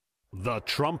The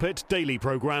Trumpet Daily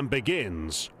program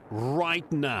begins right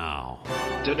now.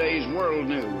 Today's world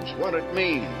news, what it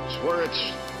means, where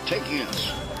it's taking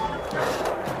us.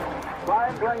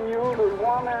 I bring you the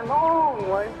one and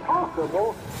only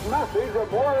possible message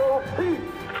of world peace.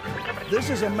 This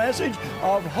is a message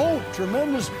of hope,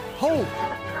 tremendous hope.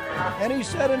 And he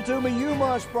said unto me, you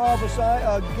must prophesy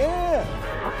again.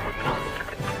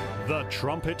 The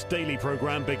Trumpet Daily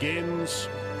program begins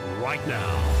right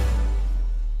now.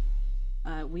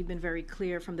 We've been very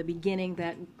clear from the beginning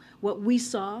that what we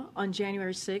saw on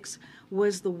January 6th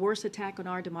was the worst attack on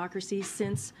our democracy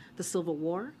since the Civil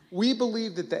War. We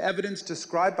believe that the evidence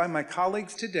described by my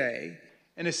colleagues today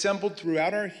and assembled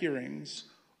throughout our hearings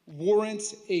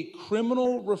warrants a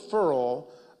criminal referral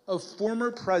of former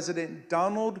President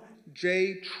Donald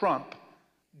J. Trump,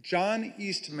 John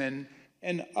Eastman,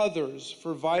 and others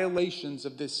for violations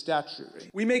of this statute.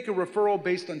 We make a referral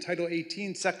based on Title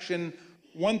 18, Section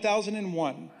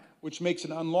 1001, which makes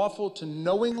it unlawful to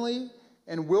knowingly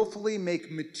and willfully make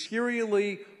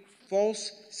materially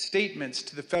false statements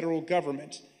to the federal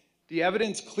government. The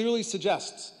evidence clearly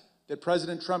suggests that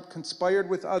President Trump conspired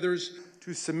with others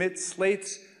to submit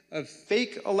slates of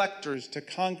fake electors to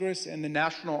Congress and the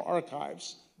National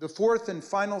Archives. The fourth and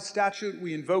final statute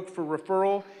we invoke for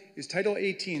referral is Title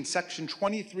 18, Section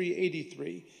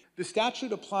 2383. The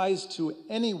statute applies to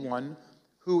anyone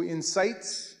who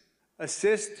incites,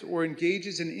 assists, or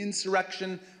engages in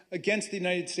insurrection against the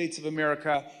United States of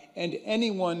America, and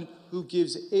anyone who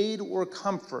gives aid or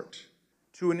comfort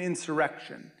to an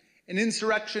insurrection. An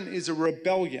insurrection is a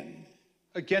rebellion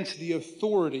against the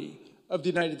authority of the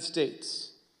United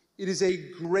States. It is a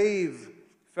grave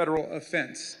federal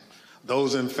offense.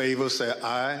 Those in favor say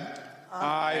aye.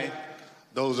 Aye.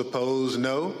 Those opposed,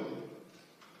 no.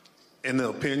 In the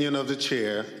opinion of the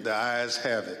chair, the ayes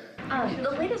have it.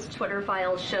 The latest Twitter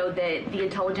files show that the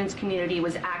intelligence community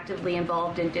was actively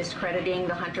involved in discrediting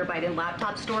the Hunter Biden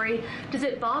laptop story. Does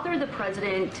it bother the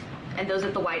president and those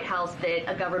at the White House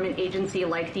that a government agency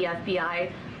like the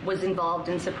FBI was involved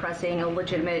in suppressing a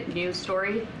legitimate news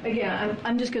story? Again,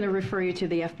 I'm just going to refer you to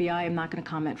the FBI. I'm not going to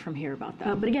comment from here about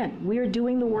that. But again, we are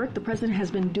doing the work. The president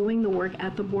has been doing the work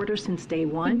at the border since day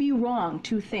one. It would be wrong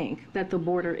to think that the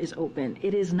border is open.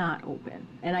 It is not open.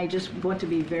 And I just want to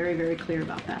be very, very clear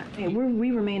about that. We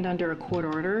remained under a court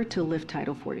order to lift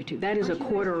Title 42. That is a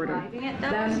court order.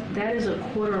 That is a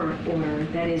court order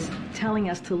that is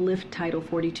telling us to lift Title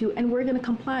 42, and we're going to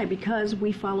comply because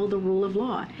we follow the rule of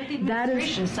law. But the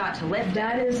administration sought to lift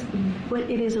but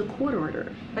it is a court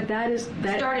order. But that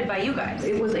started by you guys.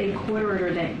 It was a court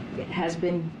order that has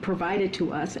been provided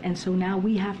to us, and so now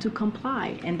we have to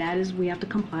comply, and that is we have to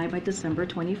comply by December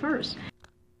 21st.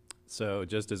 So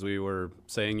just as we were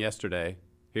saying yesterday,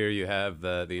 here you have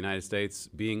the United States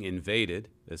being invaded,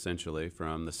 essentially,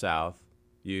 from the south.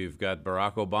 You've got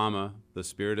Barack Obama, the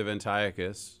spirit of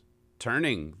Antiochus,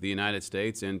 turning the United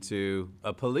States into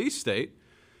a police state.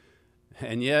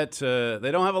 And yet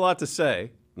they don't have a lot to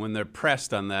say when they're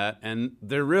pressed on that. And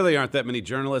there really aren't that many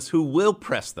journalists who will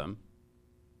press them.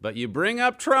 But you bring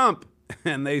up Trump,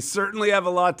 and they certainly have a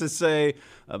lot to say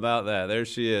about that. There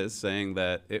she is saying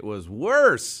that it was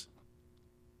worse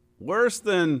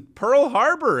than Pearl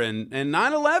Harbor and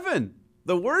 9/11,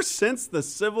 the worst since the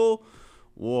Civil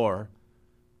War.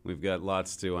 We've got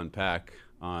lots to unpack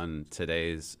on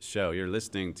today's show. You're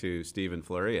listening to Stephen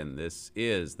Flurry, and this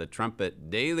is the Trumpet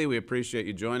Daily. We appreciate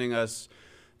you joining us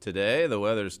today. The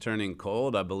weather's turning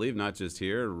cold, I believe, not just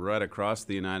here, right across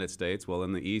the United States, well,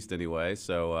 in the East anyway.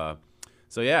 So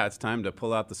yeah, it's time to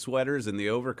pull out the sweaters and the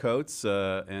overcoats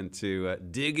and to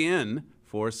dig in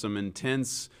for some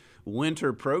intense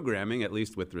winter programming, at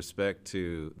least with respect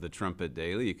to the Trumpet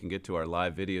Daily. You can get to our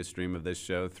live video stream of this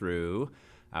show through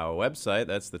our website.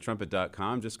 That's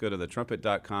thetrumpet.com. Just go to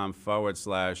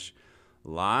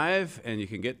thetrumpet.com/live, and you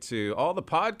can get to all the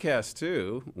podcasts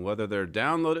too, whether they're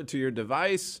downloaded to your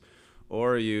device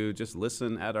or you just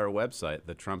listen at our website,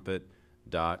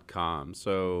 thetrumpet.com.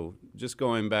 So just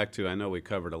going back to, I know we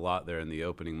covered a lot there in the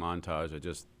opening montage. I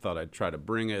just thought I'd try to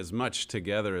bring as much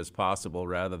together as possible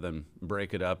rather than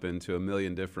break it up into a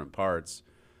million different parts.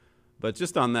 But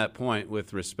just on that point,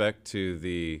 with respect to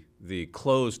the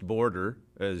closed border,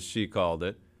 as she called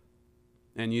it,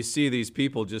 and you see these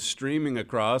people just streaming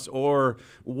across or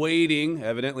waiting.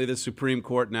 Evidently, the Supreme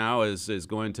Court now is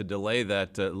going to delay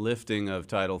that lifting of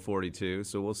Title 42.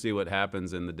 So we'll see what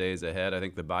happens in the days ahead. I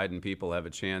think the Biden people have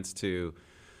a chance to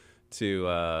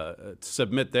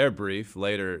submit their brief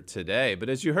later today. But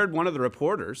as you heard one of the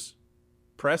reporters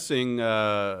pressing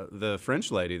the French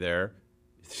lady there,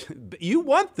 you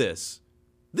want this.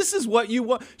 This is what you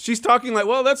want. She's talking like,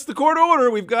 well, that's the court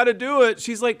order. We've got to do it.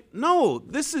 She's like, no,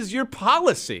 this is your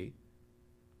policy.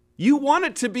 You want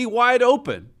it to be wide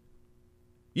open.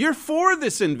 You're for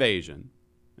this invasion.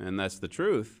 And that's the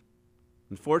truth.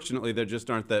 Unfortunately, there just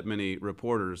aren't that many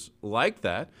reporters like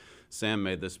that. Sam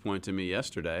made this point to me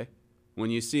yesterday. When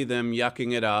you see them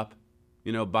yucking it up,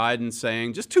 you know, Biden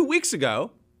saying just 2 weeks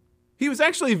ago, he was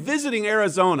actually visiting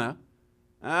Arizona.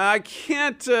 I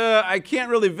can't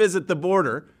really visit the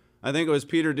border. I think it was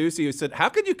Peter Doocy who said, how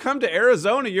could you come to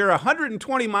Arizona? You're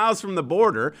 120 miles from the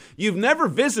border. You've never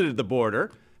visited the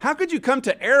border. How could you come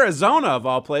to Arizona, of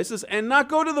all places, and not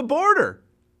go to the border?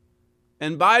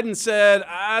 And Biden said,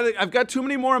 I've got too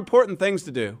many more important things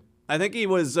to do. I think he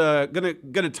was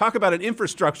gonna talk about an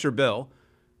infrastructure bill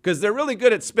because they're really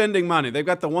good at spending money. They've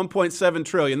got the $1.7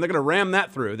 trillion. They're going to ram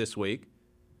that through this week.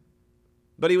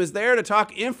 But he was there to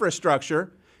talk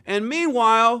infrastructure. And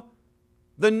meanwhile,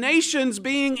 the nation's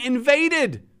being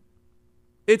invaded.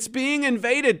 It's being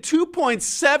invaded.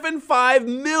 2.75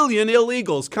 million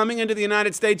illegals coming into the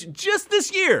United States just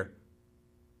this year.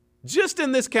 Just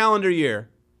in this calendar year.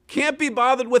 Can't be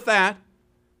bothered with that.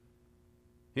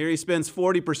 Here he spends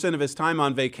 40% of his time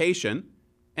on vacation.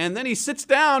 And then he sits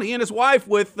down, he and his wife,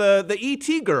 with the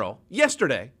ET girl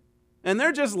yesterday. And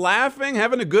they're just laughing,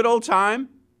 having a good old time.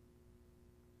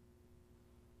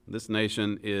 This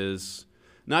nation is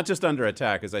not just under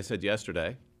attack, as I said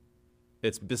yesterday.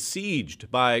 It's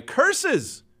besieged by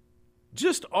curses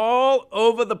just all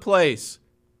over the place.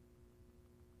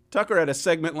 Tucker had a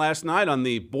segment last night on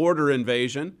the border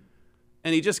invasion,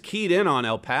 and he just keyed in on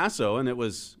El Paso, and it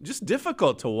was just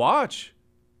difficult to watch.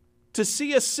 To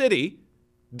see a city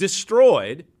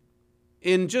destroyed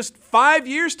in just 5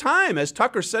 years' time, as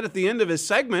Tucker said at the end of his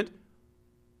segment,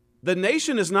 the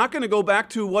nation is not going to go back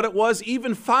to what it was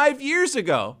even 5 years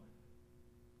ago.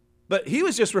 But he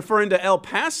was just referring to El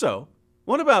Paso.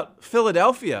 What about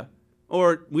Philadelphia?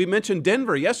 Or we mentioned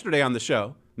Denver yesterday on the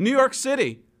show. New York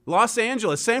City, Los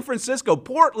Angeles, San Francisco,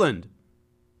 Portland.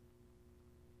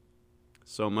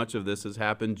 So much of this has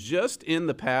happened just in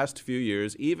the past few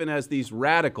years, even as these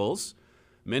radicals,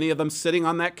 many of them sitting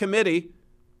on that committee,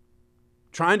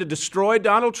 trying to destroy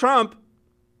Donald Trump,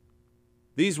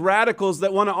 these radicals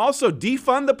that want to also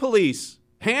defund the police,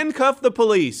 handcuff the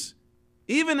police,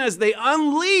 even as they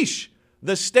unleash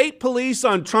the state police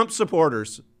on Trump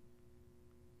supporters.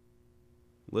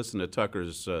 Listen to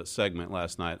Tucker's segment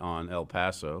last night on El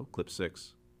Paso, clip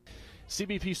 6.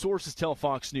 CBP sources tell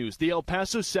Fox News the El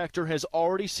Paso sector has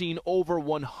already seen over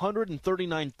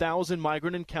 139,000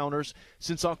 migrant encounters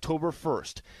since October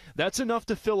 1st. That's enough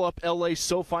to fill up LA's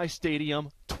SoFi Stadium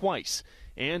twice,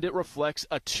 and it reflects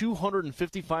a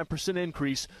 255%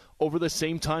 increase over the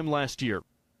same time last year.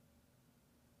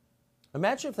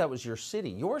 Imagine if that was your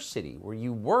city where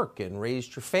you work and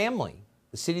raised your family,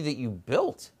 the city that you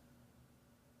built.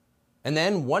 And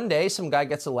then one day some guy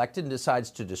gets elected and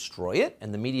decides to destroy it,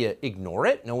 and the media ignore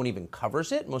it. No one even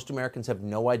covers it. Most Americans have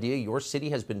no idea your city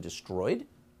has been destroyed.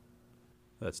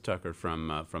 That's Tucker from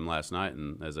last night,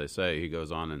 and as I say, he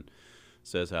goes on and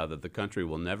says how that the country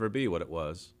will never be what it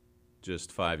was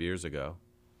just 5 years ago.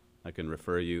 I can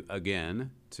refer you again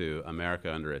to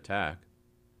America Under Attack.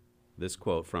 This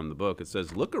quote from the book, it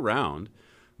says, "Look around.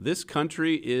 This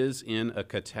country is in a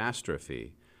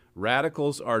catastrophe.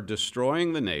 Radicals are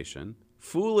destroying the nation,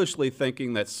 foolishly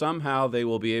thinking that somehow they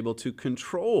will be able to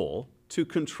control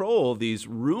these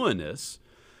ruinous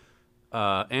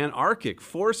anarchic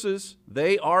forces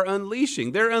they are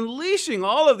unleashing. They're unleashing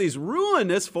all of these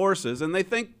ruinous forces, and they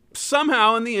think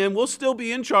somehow in the end we'll still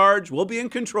be in charge, we'll be in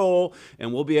control,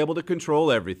 and we'll be able to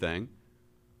control everything."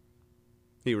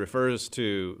 He refers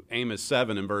to Amos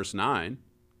 7 and verse 9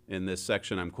 in this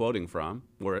section I'm quoting from,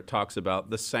 where it talks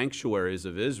about the sanctuaries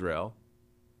of Israel.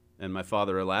 And my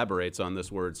father elaborates on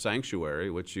this word sanctuary,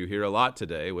 which you hear a lot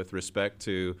today with respect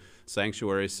to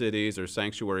sanctuary cities or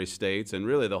sanctuary states. And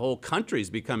really the whole country is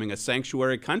becoming a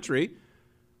sanctuary country.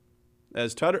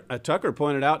 As Tucker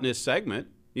pointed out in his segment,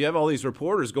 you have all these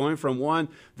reporters going from one,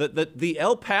 the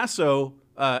El Paso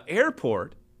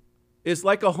airport is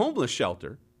like a homeless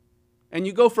shelter. And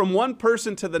you go from one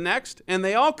person to the next, and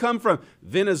they all come from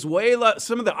Venezuela,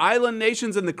 some of the island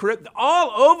nations in the Caribbean,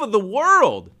 all over the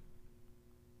world.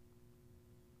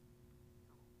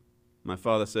 My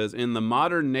father says, in the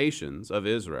modern nations of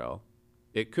Israel,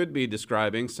 it could be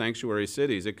describing sanctuary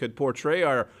cities. It could portray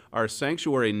our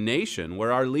sanctuary nation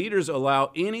where our leaders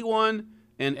allow anyone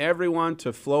and everyone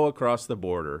to flow across the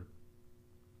border.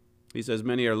 He says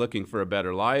many are looking for a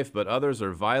better life, but others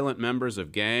are violent members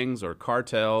of gangs or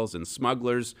cartels and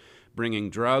smugglers bringing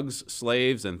drugs,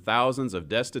 slaves, and thousands of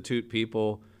destitute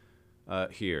people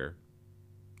here.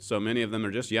 So many of them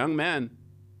are just young men.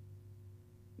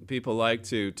 People like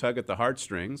to tug at the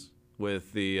heartstrings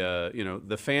with the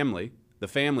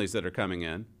families that are coming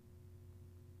in.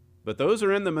 But those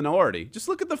are in the minority. Just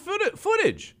look at the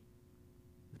footage.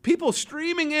 People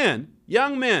streaming in,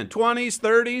 young men, 20s,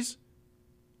 30s,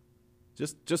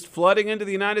 just flooding into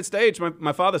the United States.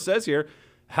 My father says here,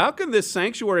 how can this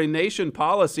sanctuary nation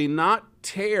policy not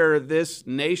tear this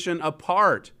nation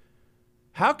apart?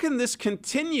 How can this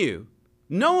continue?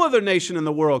 No other nation in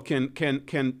the world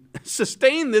can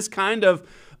sustain this kind of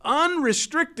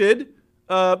unrestricted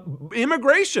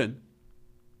immigration.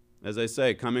 As I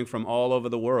say, coming from all over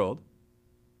the world.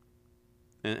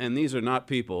 And these are not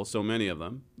people, so many of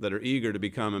them, that are eager to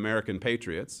become American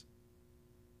patriots.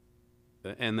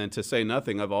 And then to say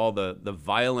nothing of all the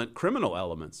violent criminal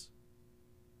elements.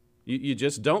 You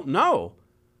just don't know.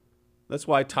 That's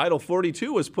why Title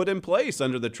 42 was put in place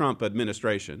under the Trump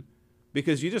administration,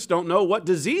 because you just don't know what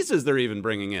diseases they're even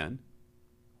bringing in.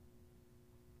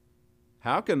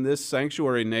 How can this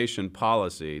sanctuary nation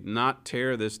policy not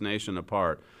tear this nation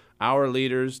apart? Our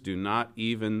leaders do not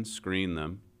even screen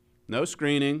them. No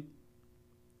screening.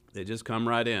 They just come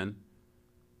right in.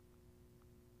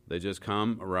 They just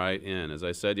come right in. As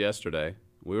I said yesterday,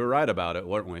 we were right about it,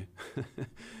 weren't we?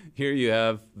 Here you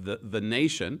have the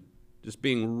nation just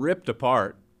being ripped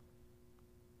apart,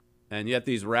 and yet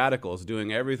these radicals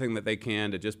doing everything that they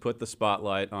can to just put the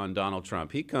spotlight on Donald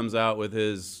Trump. He comes out with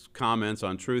his comments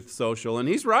on Truth Social, and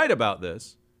he's right about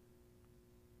this.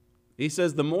 He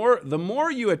says, the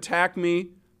more you attack me,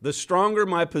 the stronger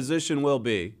my position will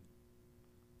be.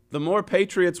 The more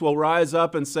patriots will rise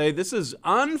up and say, this is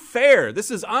unfair,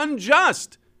 this is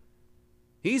unjust.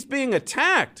 He's being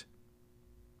attacked.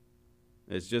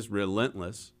 It's just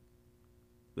relentless.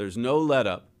 There's no let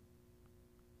up.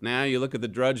 Now you look at the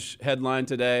Drudge headline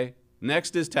today.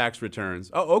 Next is tax returns.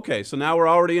 Oh, okay, so now we're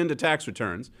already into tax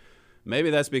returns. Maybe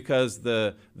that's because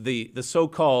the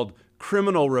so-called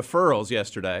criminal referrals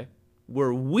yesterday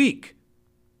were weak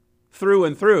through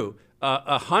and through.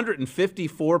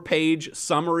 154-page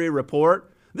summary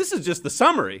report. This is just the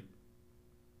summary.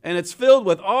 And it's filled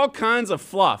with all kinds of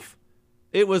fluff.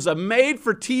 It was a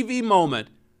made-for-TV moment,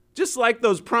 just like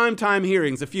those primetime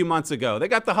hearings a few months ago. They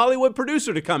got the Hollywood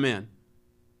producer to come in.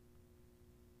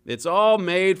 It's all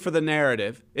made for the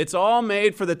narrative. It's all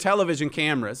made for the television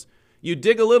cameras. You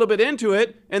dig a little bit into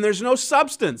it, and there's no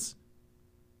substance.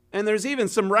 And there's even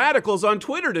some radicals on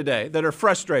Twitter today that are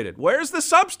frustrated. Where's the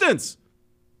substance?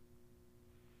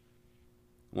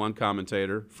 One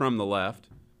commentator from the left,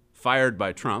 fired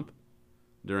by Trump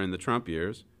during the Trump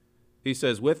years, he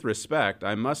says, with respect,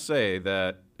 I must say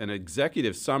that an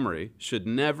executive summary should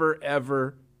never,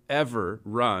 ever, ever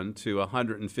run to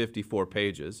 154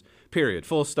 pages, period,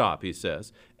 full stop, he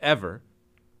says, ever.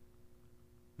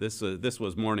 This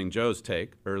was Morning Joe's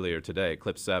take earlier today,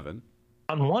 clip 7.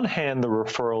 On one hand, the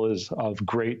referral is of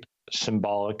great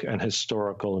symbolic and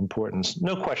historical importance.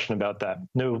 No question about that.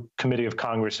 No committee of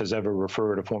Congress has ever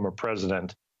referred a former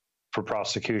president for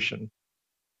prosecution.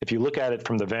 If you look at it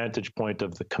from the vantage point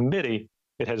of the committee,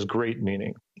 it has great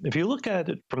meaning. If you look at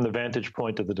it from the vantage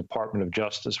point of the Department of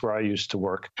Justice, where I used to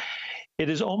work, it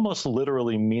is almost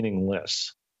literally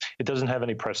meaningless. It doesn't have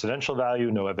any precedential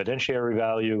value, no evidentiary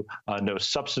value, no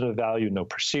substantive value, no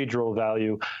procedural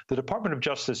value. The Department of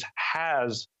Justice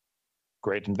has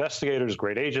great investigators,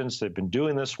 great agents. They've been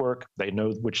doing this work. They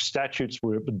know which statutes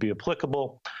would be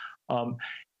applicable.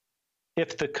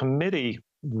 If the committee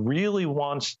really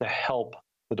wants to help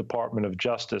the Department of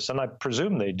Justice, and I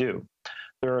presume they do,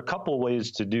 there are a couple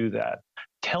ways to do that.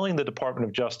 Telling the Department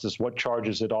of Justice what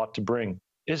charges it ought to bring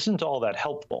isn't all that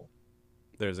helpful.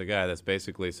 There's a guy that's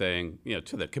basically saying,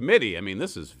 to the committee, I mean,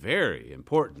 this is very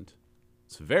important.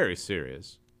 It's very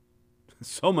serious.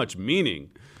 So much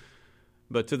meaning.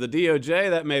 But to the DOJ,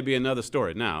 that may be another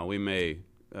story. Now, we may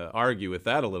argue with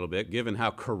that a little bit, given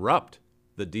how corrupt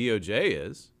the DOJ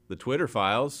is. The Twitter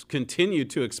files continue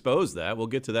to expose that. We'll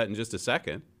get to that in just a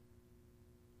second.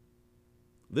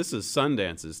 This is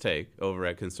Sundance's take over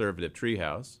at Conservative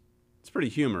Treehouse. It's pretty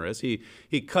humorous.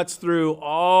 He cuts through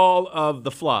all of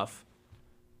the fluff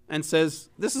and says,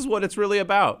 this is what it's really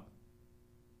about.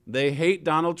 They hate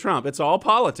Donald Trump. It's all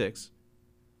politics.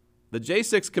 The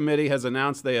J6 committee has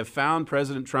announced they have found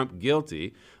President Trump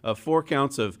guilty of 4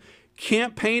 counts of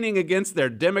campaigning against their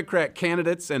Democrat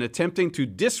candidates and attempting to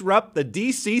disrupt the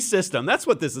D.C. system. That's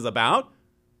what this is about.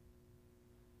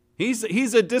 He's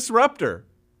a disruptor.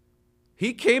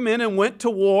 He came in and went to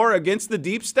war against the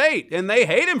deep state, and they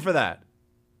hate him for that.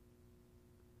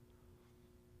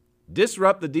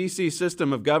 Disrupt the D.C.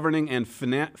 system of governing and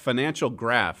financial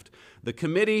graft. The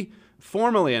committee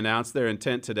formally announced their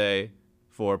intent today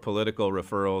for political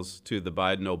referrals to the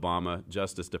Biden-Obama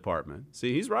Justice Department.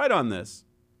 See, he's right on this.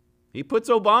 He puts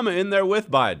Obama in there with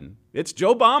Biden. It's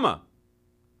Joe Obama.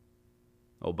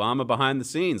 Obama behind the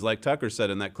scenes, like Tucker said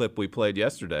in that clip we played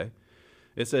yesterday.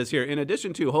 It says here, in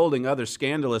addition to holding other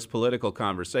scandalous political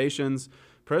conversations,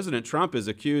 President Trump is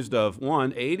accused of,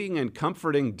 1, aiding and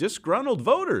comforting disgruntled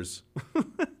voters.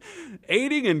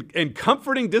 Aiding and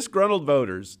comforting disgruntled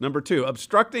voters. Number 2,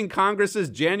 obstructing Congress's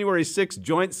January 6th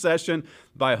joint session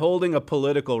by holding a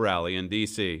political rally in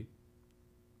D.C.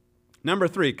 Number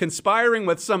 3, conspiring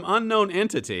with some unknown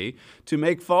entity to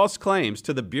make false claims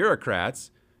to the bureaucrats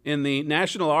in the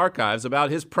National Archives about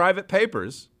his private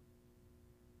papers.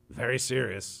 Very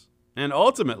serious. And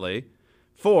ultimately,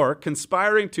 4,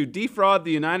 conspiring to defraud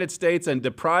the United States and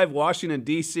deprive Washington,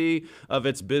 D.C. of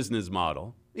its business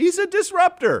model. He's a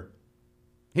disruptor.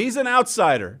 He's an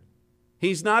outsider.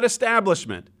 He's not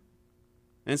establishment.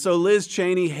 And so Liz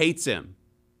Cheney hates him.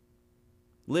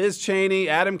 Liz Cheney,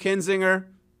 Adam Kinzinger,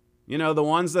 you know, the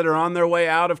ones that are on their way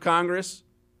out of Congress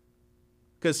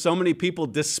because so many people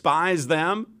despise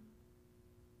them.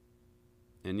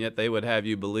 And yet they would have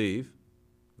you believe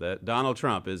that Donald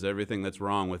Trump is everything that's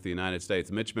wrong with the United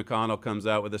States. Mitch McConnell comes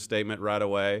out with a statement right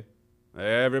away.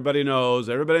 Everybody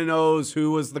knows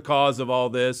who was the cause of all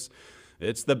this.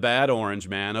 It's the bad orange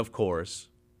man, of course.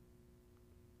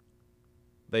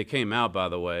 They came out, by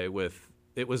the way, with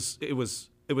it was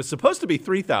supposed to be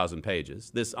 3,000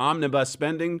 pages. This omnibus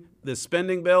spending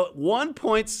bill,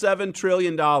 $1.7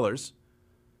 trillion.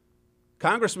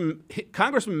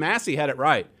 Congressman Massey had it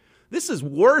right. This is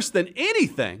worse than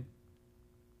anything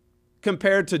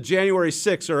compared to January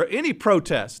 6th or any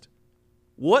protest.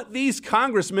 What these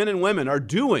congressmen and women are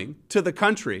doing to the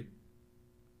country,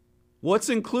 what's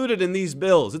included in these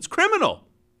bills, it's criminal.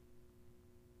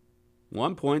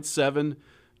 1.7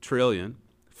 trillion,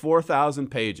 4,000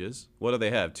 pages. What do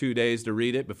they have? 2 days to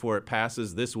read it before it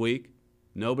passes this week?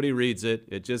 Nobody reads it.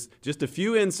 It just a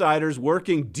few insiders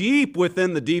working deep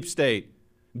within the deep state,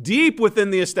 deep within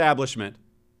the establishment.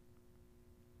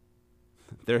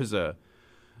 There's a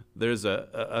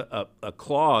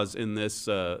clause in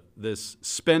this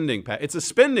spending package. It's a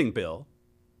spending bill,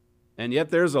 and yet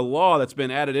there's a law that's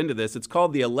been added into this. It's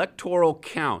called the Electoral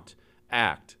Count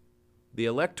Act. The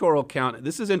Electoral Count.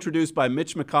 This is introduced by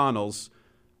Mitch McConnell's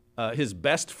his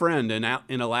best friend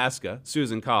in Alaska,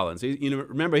 Susan Collins.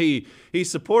 Remember he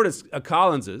supported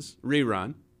Collins's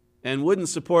rerun and wouldn't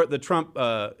support the Trump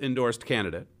endorsed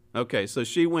candidate. Okay, so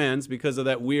she wins because of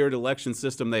that weird election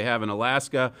system they have in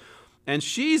Alaska. And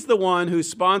she's the one who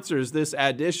sponsors this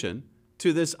addition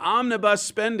to this omnibus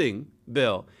spending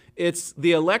bill. It's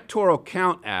the Electoral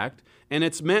Count Act, and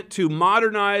it's meant to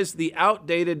modernize the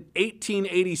outdated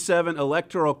 1887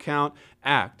 Electoral Count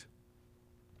Act.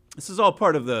 This is all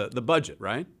part of the budget,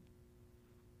 right?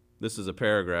 This is a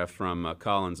paragraph from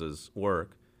Collins's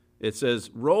work. It says,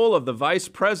 role of the vice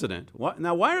president.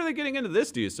 Now, why are they getting into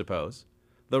this, do you suppose?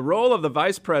 The role of the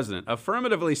vice president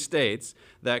affirmatively states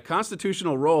that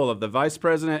constitutional role of the vice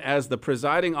president as the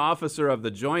presiding officer of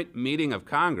the joint meeting of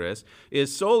Congress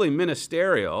is solely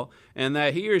ministerial and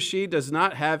that he or she does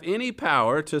not have any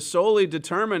power to solely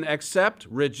determine, accept,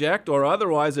 reject, or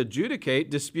otherwise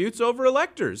adjudicate disputes over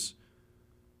electors.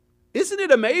 Isn't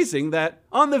it amazing that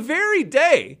on the very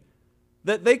day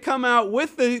that they come out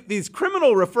with these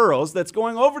criminal referrals that's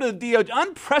going over to the DOJ,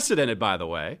 unprecedented, by the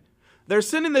way, they're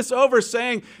sending this over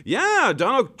saying, yeah,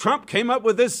 Donald Trump came up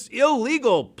with this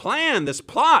illegal plan, this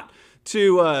plot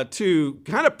to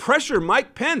kind of pressure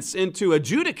Mike Pence into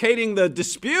adjudicating the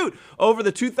dispute over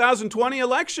the 2020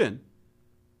 election.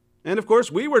 And of course,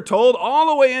 we were told all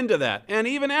the way into that, and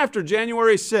even after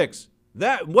January 6th,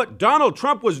 that what Donald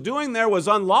Trump was doing there was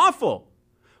unlawful.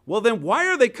 Well, then why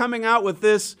are they coming out with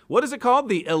this, what is it called?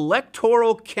 The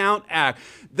Electoral Count Act.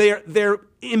 They're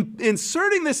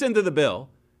inserting this into the bill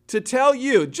to tell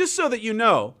you, just so that you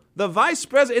know, the vice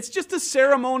president, it's just a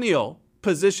ceremonial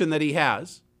position that he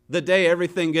has the day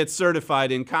everything gets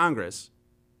certified in Congress.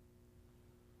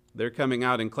 They're coming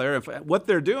out and clarifying. What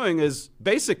they're doing is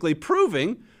basically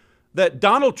proving that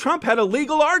Donald Trump had a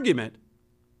legal argument.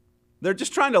 They're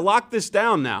just trying to lock this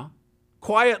down now,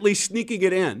 quietly sneaking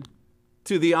it in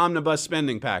to the omnibus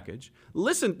spending package.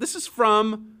 Listen, this is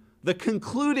from the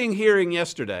concluding hearing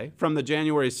yesterday from the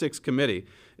January 6th committee.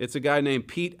 It's a guy named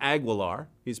Pete Aguilar.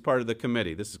 He's part of the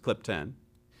committee. This is clip 10.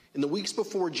 In the weeks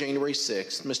before January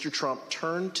 6th, Mr. Trump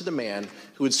turned to the man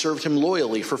who had served him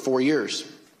loyally for 4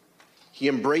 years. He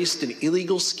embraced an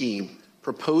illegal scheme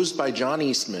proposed by John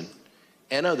Eastman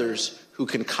and others who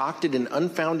concocted an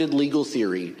unfounded legal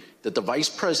theory that the vice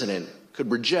president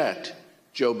could reject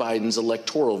Joe Biden's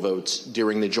electoral votes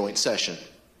during the joint session.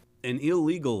 an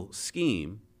illegal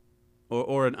scheme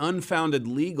or an unfounded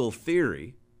legal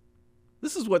theory,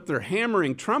 this is what they're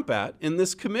hammering Trump at in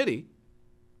this committee.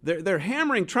 They're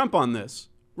hammering Trump on this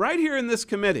right here in this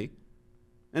committee.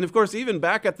 And of course, even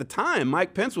back at the time,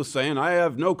 Mike Pence was saying, I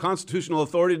have no constitutional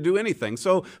authority to do anything.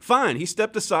 So fine, he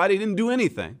stepped aside. He didn't do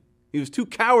anything. He was too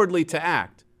cowardly to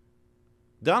act.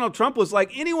 Donald Trump was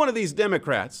like any one of these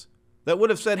Democrats that would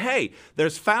have said, hey,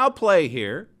 there's foul play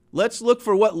here. Let's look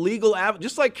for what legal,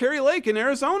 just like Kari Lake in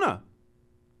Arizona.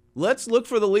 Let's look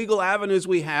for the legal avenues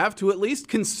we have to at least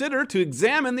consider, to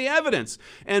examine the evidence.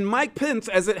 And Mike Pence,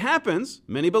 as it happens,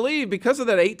 many believe because of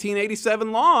that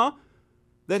 1887 law,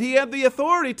 that he had the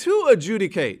authority to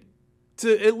adjudicate,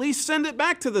 to at least send it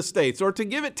back to the states or to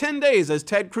give it 10 days as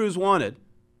Ted Cruz wanted.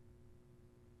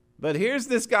 But here's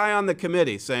this guy on the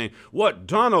committee saying what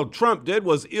Donald Trump did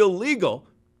was illegal.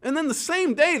 And then the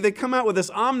same day they come out with this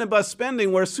omnibus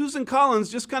spending where Susan Collins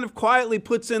just kind of quietly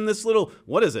puts in this little,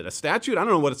 what is it, a statute? I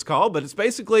don't know what it's called, but it's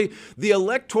basically the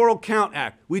Electoral Count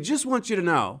Act. We just want you to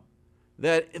know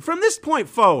that from this point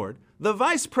forward, the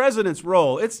vice president's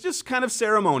role, it's just kind of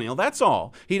ceremonial. That's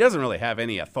all. He doesn't really have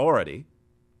any authority.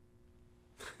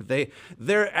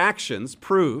 Their actions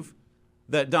prove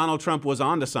that Donald Trump was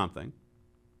onto something.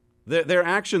 Their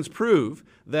actions prove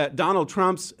that Donald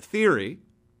Trump's theory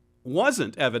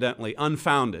wasn't evidently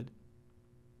unfounded.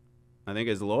 I think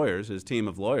his lawyers, his team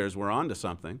of lawyers, were onto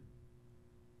something.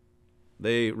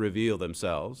 They reveal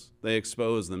themselves. They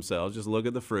expose themselves. Just look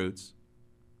at the fruits.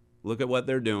 Look at what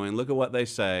they're doing. Look at what they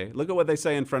say. Look at what they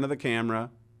say in front of the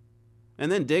camera.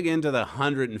 And then dig into the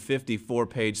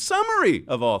 154-page summary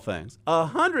of all things.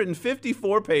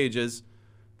 154 pages.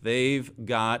 They've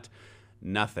got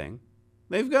nothing.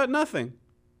 They've got nothing.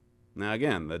 Now,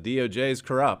 again, the DOJ is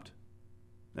corrupt.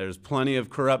 There's plenty of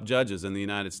corrupt judges in the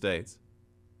United States.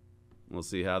 We'll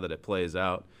see how that it plays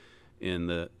out in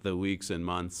the weeks and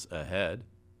months ahead.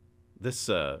 This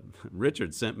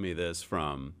Richard sent me this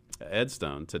from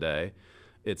Edstone today.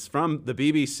 It's from the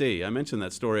BBC. I mentioned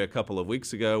that story a couple of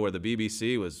weeks ago where the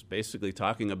BBC was basically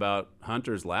talking about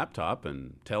Hunter's laptop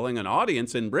and telling an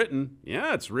audience in Britain,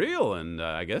 yeah, it's real, and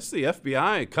I guess the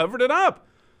FBI covered it up.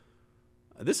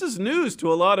 This is news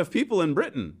to a lot of people in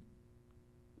Britain.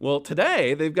 Well,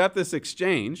 today they've got this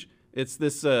exchange. It's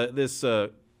this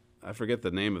I forget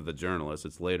the name of the journalist.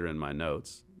 It's later in my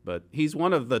notes. But he's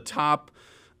one of the top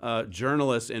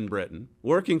journalists in Britain,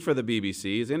 working for the BBC.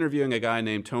 He's interviewing a guy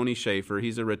named Tony Shaffer.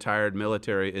 He's a retired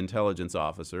military intelligence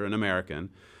officer, an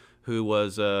American, who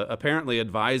was apparently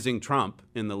advising Trump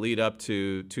in the lead up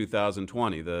to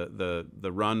 2020,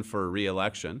 the run for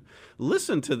re-election.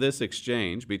 Listen to this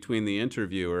exchange between the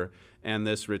interviewer and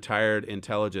this retired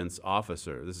intelligence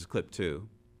officer. This is clip 2.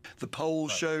 The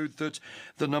polls showed that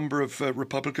the number of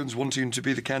Republicans wanting to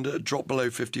be the candidate dropped below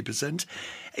 50%.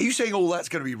 Are you saying all that's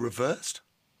going to be reversed?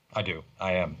 I do.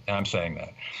 I am. And I'm saying that.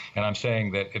 And I'm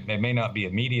saying that it may not be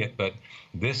immediate, but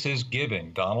this is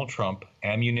giving Donald Trump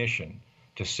ammunition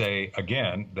to say,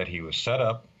 again, that he was set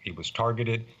up, he was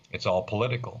targeted, it's all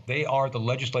political. They are the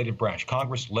legislative branch.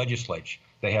 Congress legislates.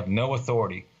 They have no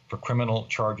authority for criminal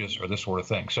charges or this sort of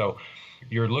thing. So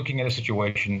you're looking at a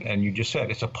situation, and you just said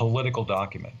it's a political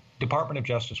document. Department of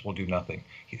Justice will do nothing.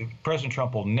 President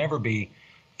Trump will never be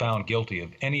found guilty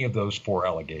of any of those 4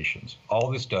 allegations. All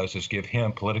this does is give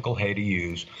him political hay to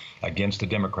use against the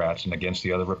Democrats and against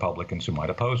the other Republicans who might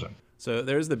oppose him. So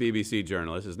there's the BBC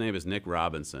journalist. His name is Nick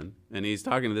Robinson, and he's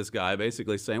talking to this guy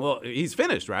basically saying, well, he's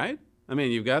finished, right? I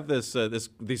mean, you've got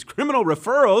these criminal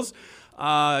referrals.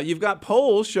 You've got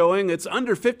polls showing it's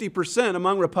under 50%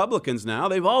 among Republicans now.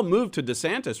 They've all moved to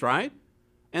DeSantis, right?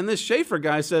 And this Shaffer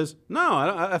guy says, no,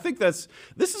 I think this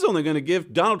is only going to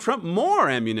give Donald Trump more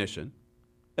ammunition.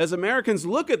 As Americans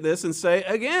look at this and say,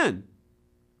 again,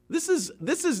 this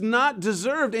is not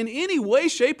deserved in any way,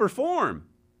 shape, or form.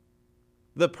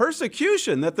 The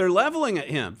persecution that they're leveling at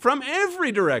him from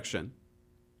every direction.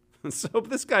 And so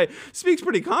this guy speaks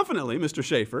pretty confidently, Mr.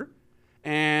 Shaffer,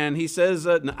 and he says,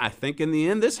 I think in the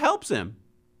end this helps him.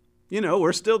 You know,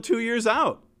 we're still 2 years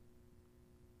out.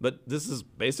 But this is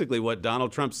basically what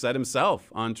Donald Trump said himself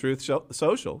on Truth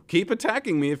Social. Keep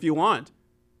attacking me if you want.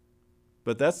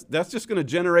 But that's just going to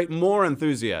generate more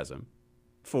enthusiasm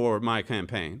for my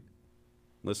campaign.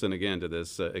 Listen again to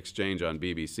this exchange on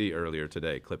BBC earlier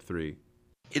today, clip 3.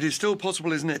 It is still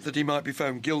possible, isn't it, that he might be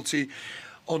found guilty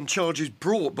on charges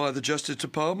brought by the Justice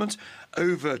Department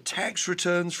over tax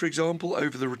returns, for example,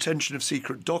 over the retention of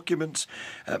secret documents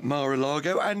at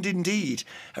Mar-a-Lago, and indeed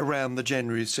around the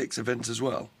January 6th events as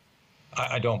well?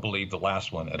 I don't believe the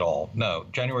last one at all. No,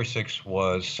 January 6th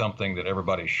was something that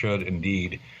everybody should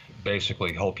indeed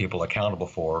basically hold people accountable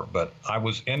for. But I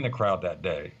was in the crowd that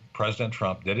day, President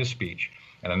Trump did his speech,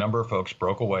 and a number of folks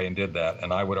broke away and did that.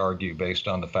 And I would argue, based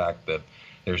on the fact that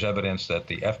there's evidence that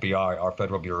the FBI, our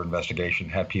Federal Bureau of Investigation,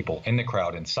 had people in the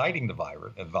crowd inciting the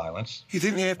violence. You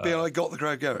think the FBI got the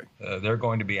crowd going? They're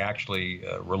going to be actually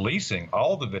releasing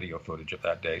all the video footage of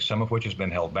that day, some of which has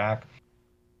been held back.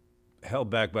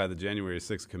 Held back by the January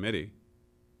 6th committee,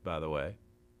 by the way.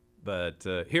 But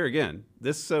here again,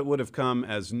 this would have come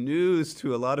as news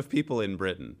to a lot of people in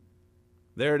Britain.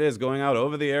 There it is, going out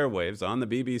over the airwaves on the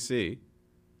BBC.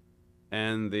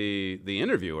 And the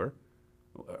interviewer,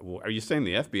 are you saying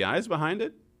the FBI is behind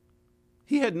it?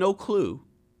 He had no clue,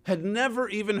 had never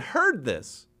even heard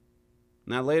this.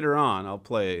 Now, later on, I'll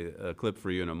play a clip for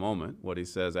you in a moment, what he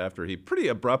says after he pretty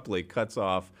abruptly cuts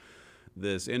off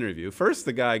this interview. First,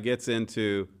 the guy gets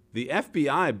into the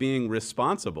FBI being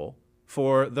responsible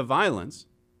for the violence.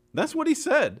 That's what he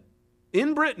said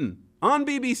in Britain, on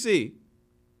BBC,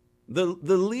 the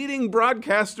leading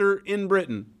broadcaster in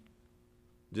Britain,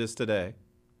 just today.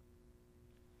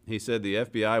 He said the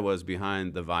FBI was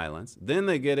behind the violence. Then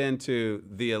they get into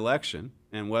the election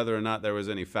and whether or not there was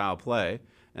any foul play.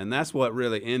 And that's what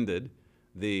really ended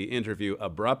the interview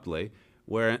abruptly,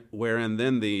 wherein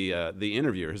then the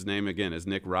interviewer, his name again is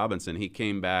Nick Robinson, he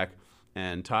came back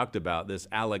and talked about this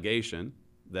allegation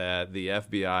that the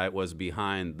FBI was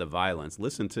behind the violence.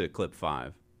 Listen to clip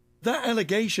 5. That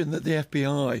allegation that the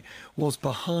FBI was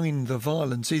behind the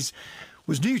violence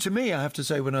was new to me, I have to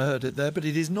say, when I heard it there, but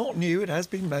it is not new. It has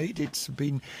been made. It's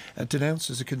been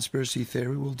denounced as a conspiracy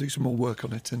theory. We'll do some more work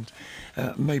on it and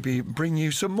maybe bring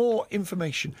you some more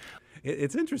information.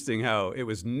 It's interesting how it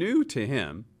was new to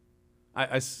him.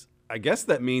 I guess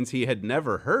that means he had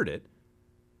never heard it,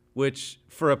 which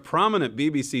for a prominent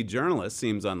BBC journalist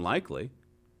seems unlikely,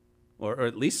 or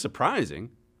at least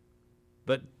surprising.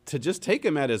 But to just take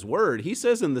him at his word, he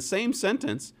says in the same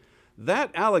sentence,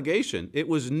 that allegation, it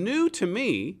was new to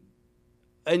me,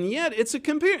 and yet it's a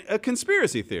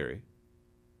conspiracy theory.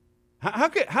 How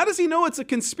does he know it's a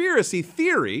conspiracy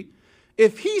theory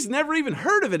if he's never even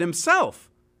heard of it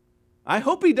himself? I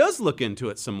hope he does look into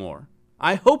it some more.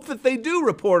 I hope that they do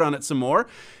report on it some more.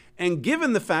 And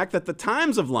given the fact that the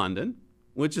Times of London,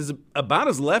 which is about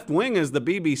as left-wing as the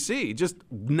BBC, just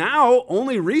now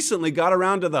only recently got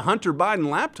around to the Hunter Biden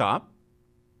laptop,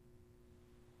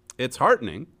 it's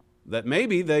heartening that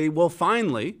maybe they will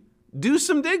finally do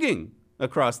some digging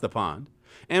across the pond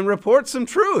and report some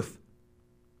truth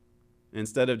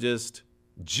instead of just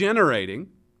generating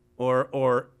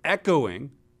or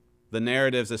echoing the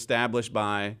narratives established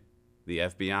by the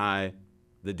FBI,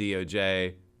 the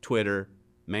DOJ, Twitter,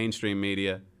 mainstream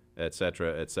media,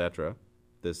 etc., etc.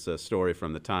 This story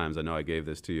from the Times, I know I gave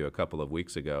this to you a couple of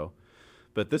weeks ago,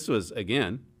 but this was,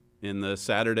 again, in the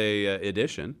Saturday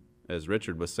edition. As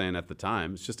Richard was saying at the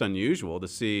time, it's just unusual to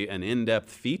see an in-depth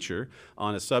feature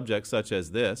on a subject such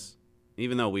as this.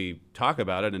 Even though we talk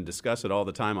about it and discuss it all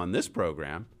the time on this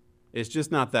program, it's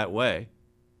just not that way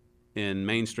in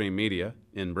mainstream media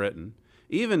in Britain.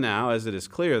 Even now, as it is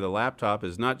clear, the laptop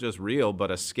is not just real, but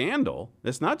a scandal.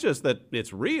 It's not just that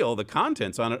it's real, the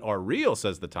contents on it are real,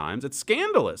 says the Times. It's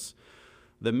scandalous.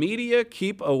 The media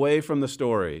keep away from the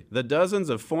story. The dozens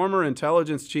of former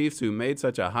intelligence chiefs who made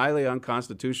such a highly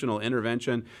unconstitutional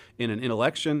intervention in an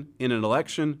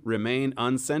election remain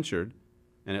uncensored.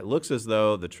 And it looks as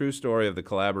though the true story of the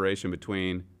collaboration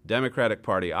between Democratic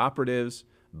Party operatives,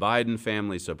 Biden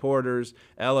family supporters,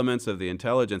 elements of the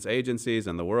intelligence agencies,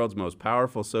 and the world's most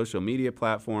powerful social media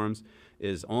platforms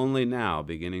is only now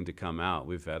beginning to come out.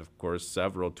 We've had, of course,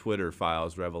 several Twitter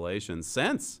files revelations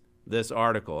since this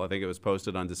article. I think it was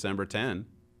posted on December 10.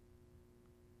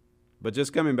 But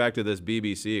just coming back to this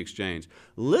BBC exchange,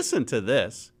 listen to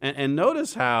this and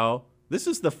notice how this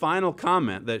is the final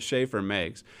comment that Schaefer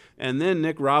makes. And then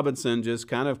Nick Robinson just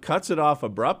kind of cuts it off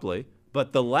abruptly.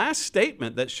 But the last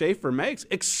statement that Schaefer makes,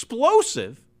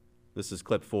 explosive. This is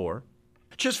clip 4.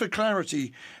 Just for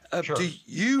clarity, Sure. Do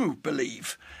you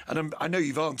believe, and I know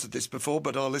you've answered this before,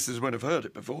 but our listeners won't have heard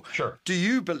it before. Sure. Do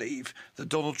you believe that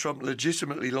Donald Trump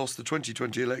legitimately lost the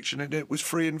 2020 election and it was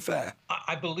free and fair?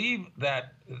 I believe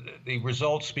that the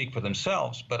results speak for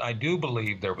themselves, but I do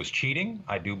believe there was cheating.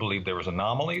 I do believe there was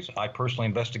anomalies. I personally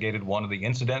investigated one of the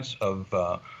incidents of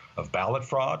ballot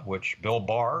fraud, which Bill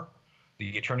Barr,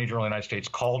 the Attorney General of the United States,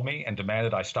 called me and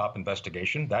demanded I stop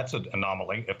investigation. That's an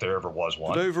anomaly, if there ever was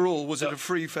one. But overall, was it a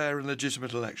free, fair, and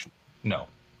legitimate election? No.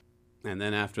 And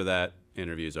then after that,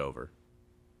 interview's over.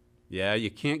 Yeah, you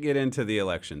can't get into the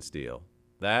election steal.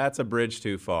 That's a bridge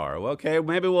too far. Well, okay,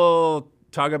 maybe we'll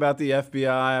talk about the FBI.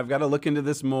 I've got to look into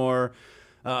this more.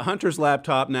 Hunter's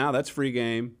laptop now, that's free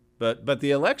game. But the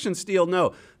election steal,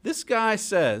 no. This guy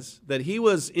says that he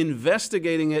was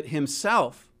investigating it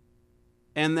himself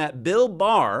and that Bill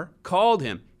Barr called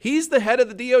him. He's the head of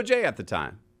the DOJ at the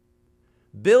time.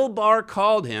 Bill Barr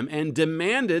called him and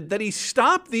demanded that he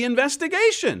stop the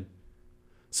investigation.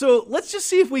 So let's just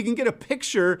see if we can get a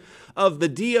picture of the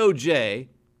DOJ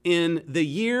in the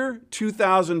year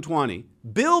 2020.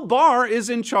 Bill Barr is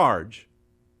in charge.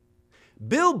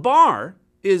 Bill Barr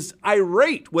is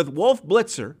irate with Wolf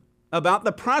Blitzer about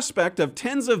the prospect of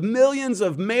tens of millions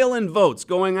of mail-in votes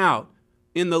going out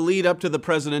in the lead up to the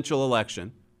presidential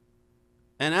election.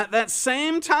 And at that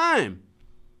same time,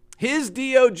 his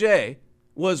DOJ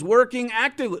was working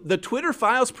actively. The Twitter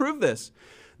files prove this.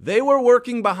 They were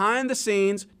working behind the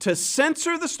scenes to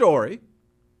censor the story,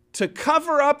 to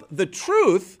cover up the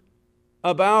truth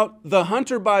about the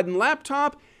Hunter Biden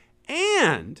laptop,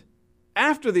 and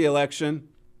after the election,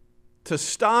 to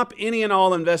stop any and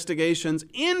all investigations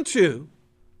into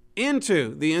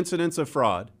the incidents of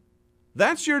fraud.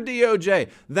 That's your DOJ.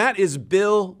 That is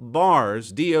Bill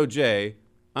Barr's DOJ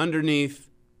underneath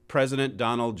President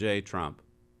Donald J. Trump.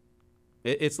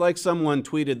 It's like someone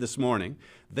tweeted this morning.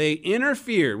 They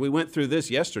interfered. We went through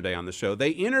this yesterday on the show.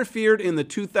 They interfered in the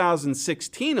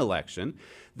 2016 election.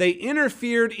 They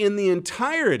interfered in the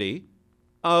entirety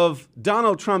of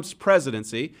Donald Trump's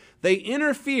presidency. They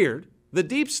interfered, the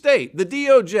deep state, the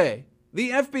DOJ,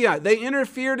 the FBI, they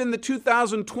interfered in the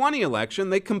 2020 election.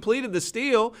 They completed the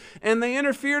steal, and they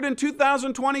interfered in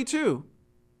 2022,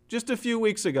 just a few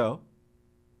weeks ago.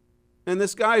 And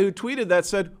this guy who tweeted that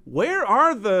said, where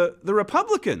are the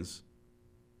Republicans?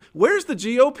 Where's the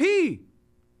GOP?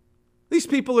 These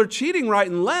people are cheating right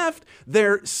and left.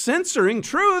 They're censoring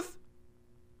truth.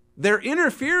 They're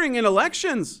interfering in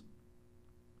elections.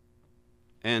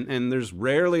 And there's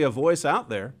rarely a voice out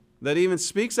there that even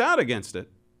speaks out against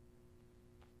it.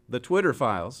 The Twitter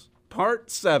files,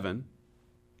 Part 7,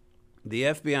 the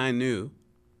FBI knew,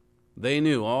 they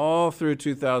knew all through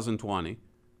 2020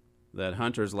 that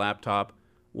Hunter's laptop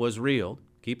was real.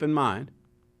 Keep in mind,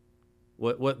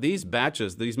 what these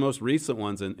batches, these most recent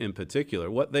ones in particular,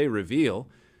 what they reveal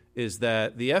is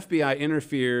that the FBI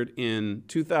interfered in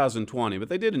 2020, but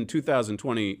they did in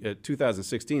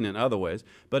 2016 in other ways.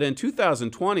 But in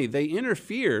 2020, they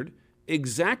interfered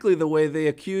exactly the way they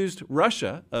accused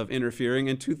Russia of interfering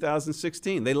in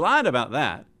 2016. They lied about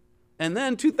that. And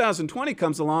then 2020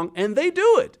 comes along and they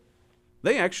do it.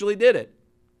 They actually did it.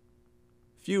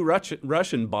 Few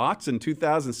Russian bots in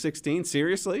 2016,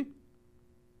 seriously?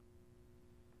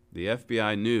 The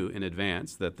FBI knew in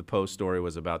advance that the Post story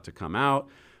was about to come out.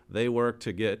 They worked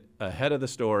to get ahead of the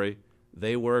story.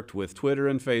 They worked with Twitter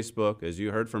and Facebook, as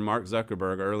you heard from Mark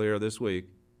Zuckerberg earlier this week.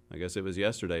 I guess it was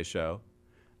yesterday's show.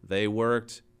 They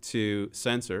worked to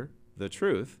censor the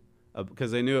truth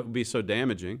because they knew it would be so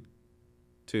damaging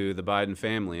to the Biden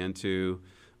family and to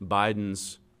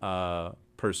Biden's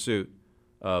pursuit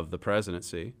of the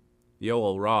presidency.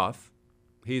 Yoel Roth,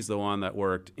 he's the one that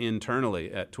worked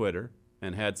internally at Twitter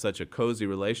and had such a cozy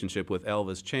relationship with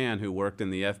Elvis Chan, who worked in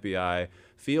the FBI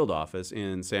field office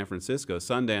in San Francisco.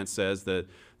 Sundance says that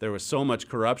there was so much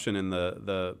corruption in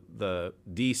the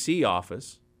D.C.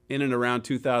 office in and around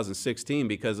 2016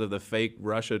 because of the fake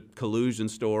Russia collusion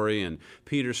story and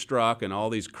Peter Strzok and all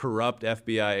these corrupt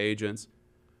FBI agents,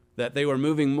 that they were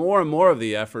moving more and more of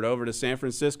the effort over to San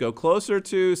Francisco, closer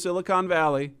to Silicon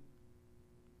Valley.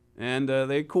 And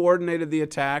they coordinated the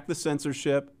attack, the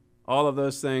censorship, all of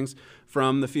those things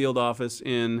from the field office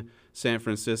in San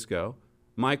Francisco.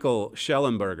 Michael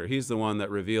Schellenberger, he's the one that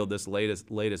revealed this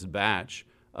latest batch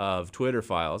of Twitter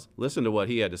files. Listen to what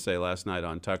he had to say last night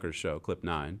on Tucker's show, clip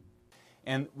 9.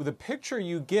 And the picture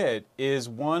you get is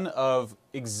one of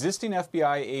existing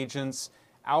FBI agents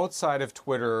outside of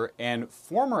Twitter and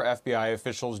former FBI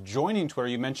officials joining Twitter.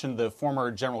 You mentioned the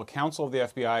former general counsel of the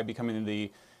FBI becoming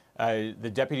the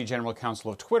deputy general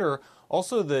counsel of Twitter.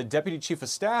 Also, the deputy chief of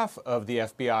staff of the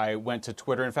FBI went to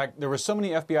Twitter. In fact, there were so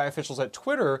many FBI officials at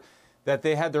Twitter that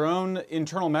they had their own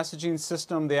internal messaging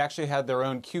system. They actually had their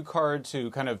own cue card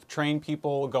to kind of train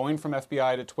people going from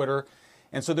FBI to Twitter.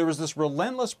 And so there was this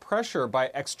relentless pressure by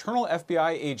external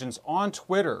FBI agents on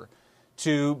Twitter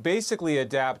to basically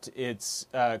adapt its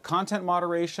content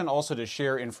moderation, also to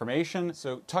share information.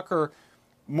 So Tucker,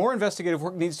 more investigative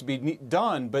work needs to be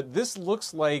done, but this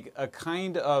looks like a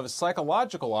kind of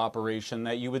psychological operation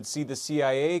that you would see the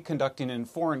CIA conducting in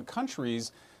foreign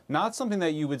countries, not something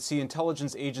that you would see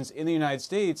intelligence agents in the United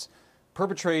States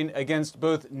perpetrating against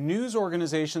both news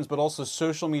organizations but also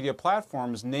social media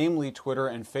platforms, namely Twitter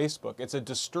and Facebook. It's a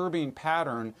disturbing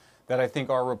pattern that I think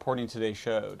our reporting today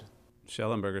showed.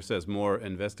 Schellenberger says more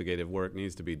investigative work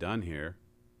needs to be done here.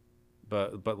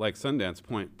 But like Sundance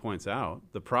points out,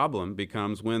 the problem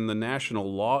becomes when the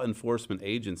national law enforcement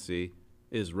agency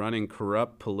is running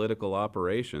corrupt political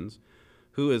operations.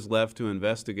 Who is left to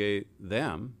investigate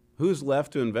them? Who's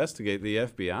left to investigate the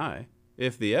FBI?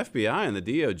 If the FBI and the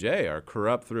DOJ are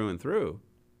corrupt through and through,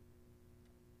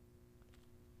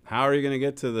 how are you going to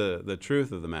get to the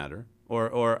truth of the matter?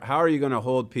 Or how are you going to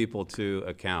hold people to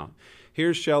account?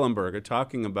 Here's Schellenberger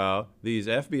talking about these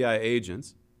FBI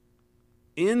agents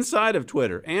inside of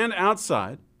Twitter and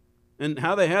outside, and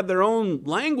how they had their own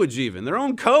language even, their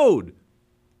own code.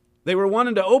 They were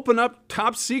wanting to open up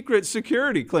top secret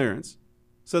security clearance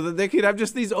so that they could have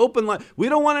just these open lines. We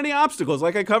don't want any obstacles,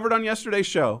 like I covered on yesterday's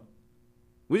show.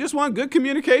 We just want good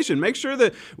communication. Make sure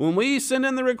that when we send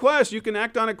in the request, you can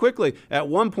act on it quickly. At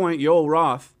one point, Yoel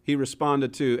Roth, he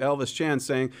responded to Elvis Chan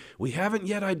saying, "We haven't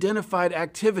yet identified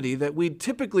activity that we'd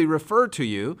typically refer to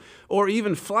you or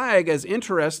even flag as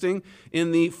interesting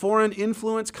in the foreign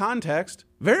influence context."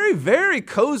 Very, very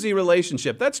cozy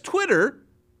relationship. That's Twitter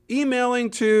emailing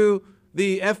to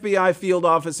the FBI field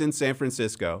office in San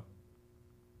Francisco.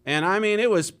 And I mean, it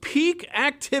was peak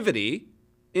activity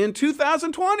in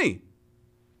 2020.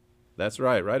 That's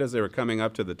right as they were coming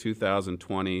up to the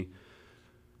 2020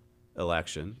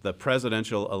 election, the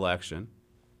presidential election.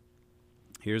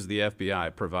 Here's the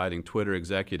FBI providing Twitter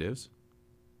executives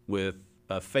with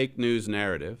a fake news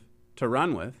narrative to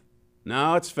run with.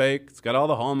 No, it's fake. It's got all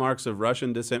the hallmarks of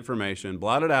Russian disinformation.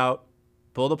 Blot it out.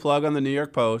 Pull the plug on the New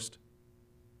York Post.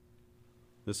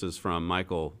 This is from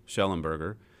Michael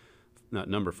Schellenberger,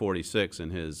 number 46 in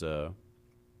his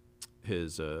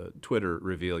Twitter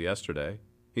reveal yesterday.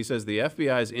 He says the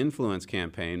FBI's influence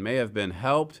campaign may have been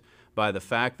helped by the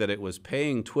fact that it was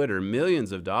paying Twitter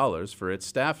millions of dollars for its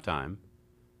staff time.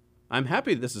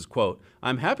 This is quote,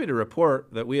 "I'm happy to report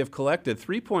that we have collected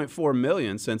 $3.4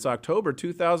 million since October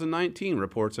 2019,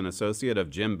 reports an associate of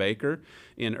Jim Baker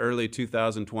in early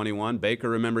 2021. Baker,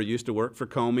 remember, used to work for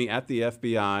Comey at the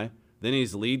FBI. Then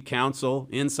he's lead counsel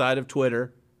inside of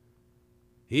Twitter.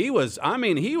 He was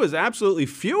absolutely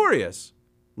furious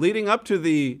leading up to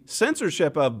the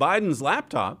censorship of Biden's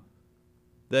laptop,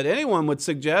 that anyone would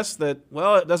suggest that,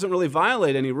 well, it doesn't really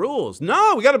violate any rules.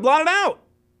 No, we got to blot it out.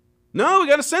 No, we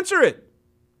got to censor it.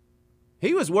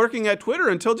 He was working at Twitter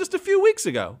until just a few weeks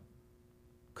ago,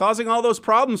 causing all those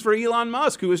problems for Elon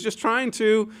Musk, who was just trying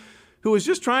to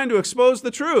expose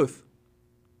the truth.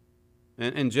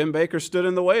 And Jim Baker stood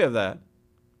in the way of that.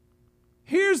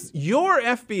 Here's your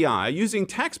FBI, using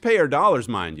taxpayer dollars,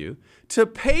 mind you, to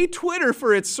pay Twitter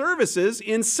for its services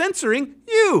in censoring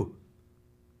you,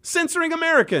 censoring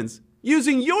Americans,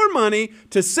 using your money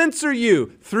to censor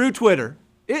you through Twitter.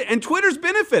 And Twitter's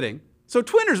benefiting. So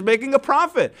Twitter's making a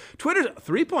profit. Twitter's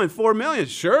 $3.4 million.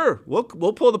 Sure, we'll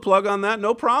pull the plug on that,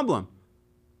 no problem.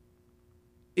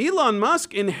 Elon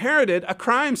Musk inherited a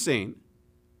crime scene,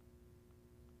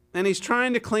 and he's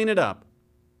trying to clean it up.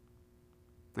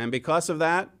 And because of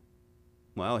that,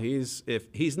 well, he's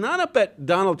not up at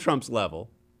Donald Trump's level.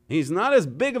 He's not as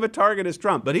big of a target as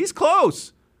Trump, but he's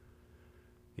close.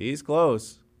 He's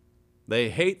close. They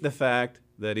hate the fact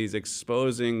that he's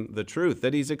exposing the truth,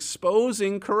 that he's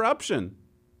exposing corruption.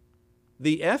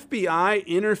 The FBI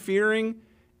interfering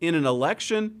in an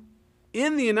election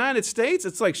in the United States,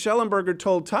 it's like Schellenberger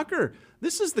told Tucker,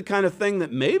 this is the kind of thing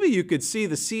that maybe you could see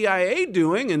the CIA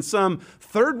doing in some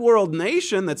third world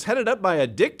nation that's headed up by a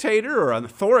dictator or an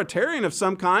authoritarian of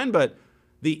some kind, but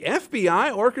the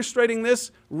FBI orchestrating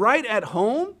this right at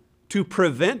home to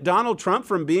prevent Donald Trump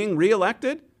from being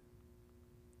reelected?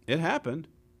 It happened.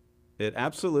 It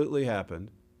absolutely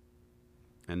happened.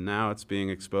 And now it's being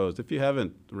exposed. If you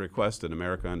haven't requested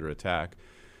America Under Attack,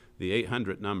 the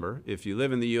 800 number, if you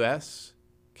live in the U.S.,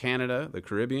 Canada, the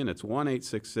Caribbean, it's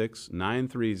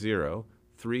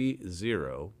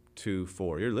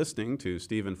 1-866-930-3024. You're listening to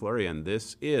Stephen Flurry, and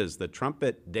this is The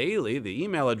Trumpet Daily. The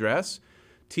email address,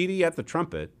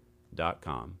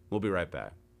 td@thetrumpet.com. We'll be right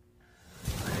back.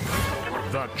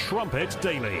 The Trumpet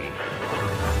Daily.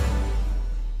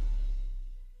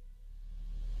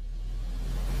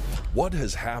 What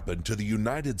has happened to the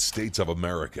United States of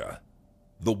America?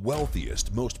 The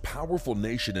wealthiest, most powerful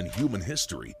nation in human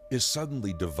history is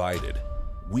suddenly divided,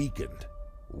 weakened,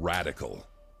 radical.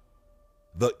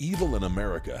 The evil in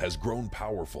America has grown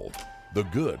powerful. The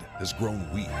good has grown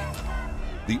weak.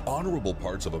 The honorable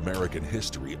parts of American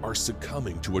history are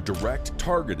succumbing to a direct,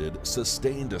 targeted,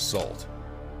 sustained assault.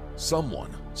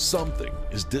 Someone, something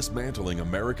is dismantling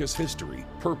America's history,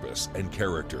 purpose, and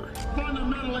character.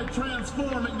 Fundamentally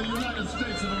transforming the United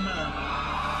States of America.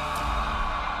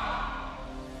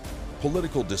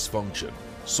 Political dysfunction,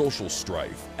 social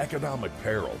strife, economic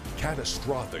peril,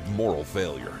 catastrophic moral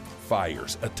failure,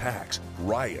 fires, attacks,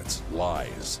 riots,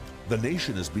 lies. The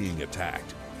nation is being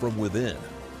attacked from within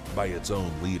by its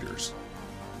own leaders.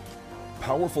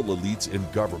 Powerful elites in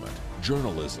government,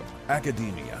 journalism,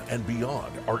 academia, and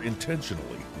beyond are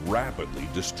intentionally, rapidly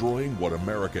destroying what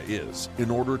America is in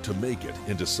order to make it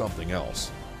into something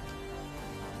else.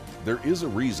 There is a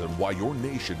reason why your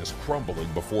nation is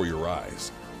crumbling before your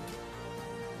eyes.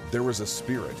 There is a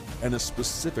spirit and a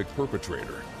specific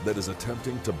perpetrator that is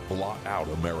attempting to blot out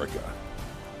America.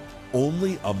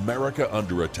 Only America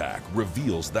Under Attack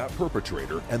reveals that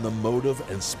perpetrator and the motive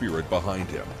and spirit behind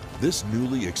him. This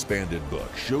newly expanded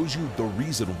book shows you the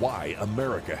reason why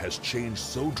America has changed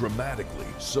so dramatically,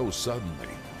 so suddenly.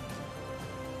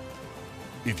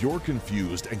 If you're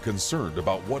confused and concerned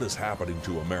about what is happening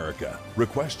to America,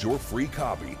 request your free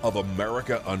copy of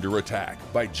America Under Attack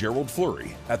by Gerald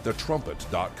Flurry at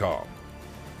thetrumpet.com.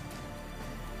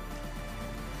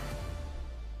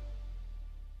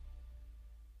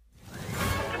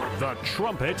 The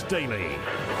Trumpet Daily.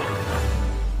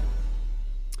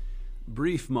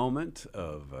 Brief moment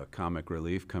of comic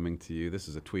relief coming to you. This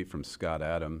is a tweet from Scott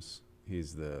Adams.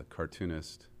 He's the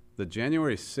cartoonist. The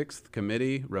January 6th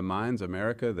committee reminds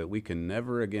America that we can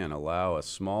never again allow a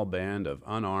small band of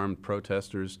unarmed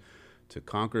protesters to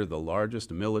conquer the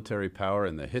largest military power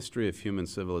in the history of human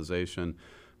civilization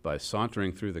by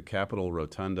sauntering through the Capitol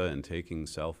Rotunda and taking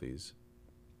selfies.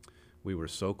 We were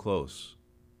so close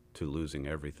to losing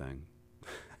everything.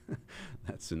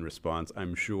 That's in response,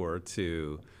 I'm sure,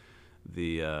 to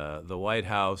the White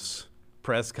House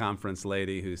press conference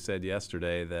lady who said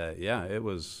yesterday that, yeah, it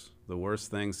was the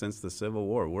worst thing since the Civil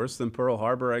War. Worse than Pearl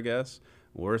Harbor, I guess.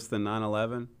 Worse than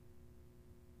 9/11.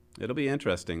 It'll be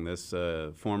interesting, this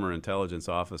former intelligence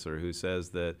officer who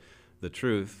says that the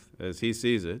truth, as he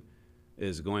sees it,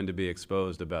 is going to be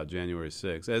exposed about January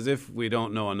 6th, as if we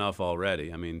don't know enough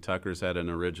already. I mean, Tucker's had an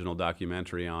original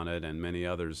documentary on it, and many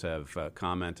others have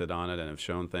commented on it and have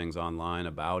shown things online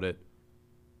about it.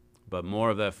 But more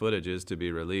of that footage is to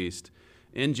be released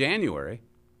in January,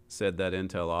 said that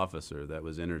intel officer that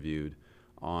was interviewed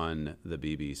on the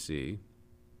BBC.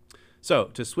 So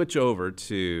to switch over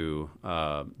to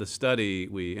the study,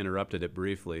 we interrupted it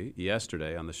briefly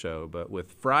yesterday on the show, but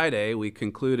with Friday, we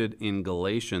concluded in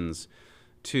Galatians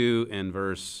 2 and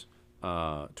verse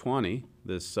 20,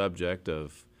 this subject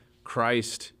of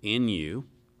Christ in you.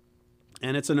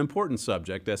 And it's an important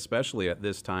subject, especially at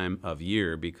this time of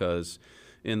year, because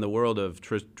in the world of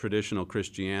traditional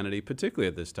Christianity, particularly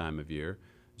at this time of year,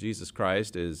 Jesus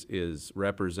Christ is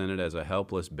represented as a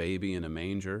helpless baby in a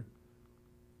manger,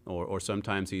 or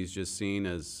sometimes he's just seen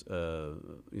as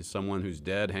someone who's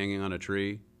dead hanging on a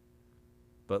tree.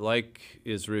 But like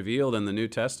is revealed in the New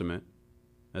Testament,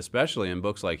 especially in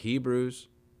books like Hebrews,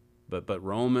 but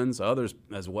Romans, others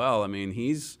as well, I mean,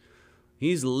 he's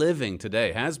living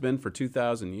today, has been for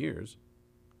 2,000 years.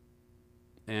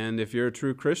 And if you're a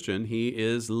true Christian, he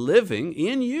is living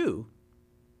in you.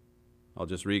 I'll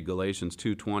just read Galatians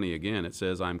 2:20 again. It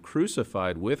says, I'm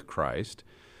crucified with Christ.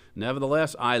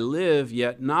 Nevertheless, I live,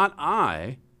 yet not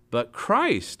I, but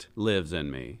Christ lives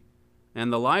in me.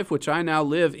 And the life which I now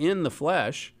live in the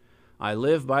flesh, I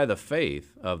live by the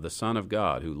faith of the Son of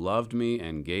God, who loved me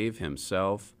and gave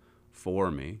himself for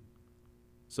me.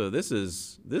 So this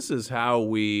is how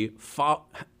we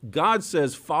God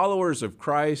says followers of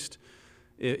Christ,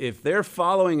 if they're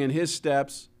following in his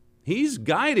steps, he's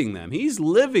guiding them. He's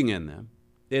living in them.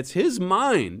 It's his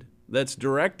mind that's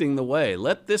directing the way.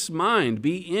 Let this mind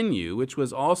be in you, which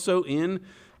was also in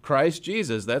Christ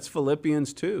Jesus. That's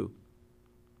Philippians 2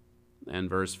 and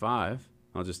verse 5.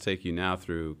 I'll just take you now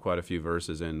through quite a few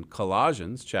verses in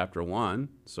Colossians chapter 1.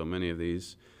 So many of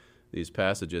these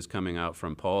passages coming out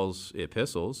from Paul's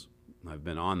epistles. I've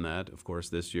been on that, of course,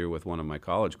 this year with one of my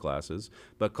college classes.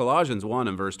 But Colossians 1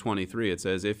 and verse 23, it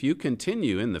says, if you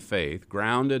continue in the faith,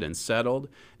 grounded and settled,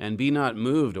 and be not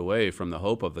moved away from the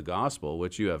hope of the gospel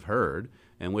which you have heard,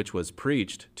 and which was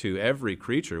preached to every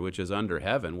creature which is under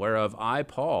heaven, whereof I,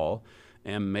 Paul,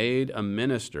 am made a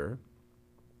minister.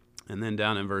 And then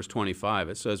down in verse 25,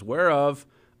 it says, whereof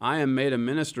I am made a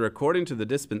minister according to the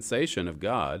dispensation of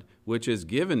God, which is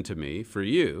given to me for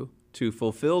you, to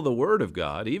fulfill the word of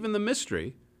God, even the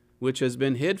mystery, which has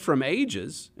been hid from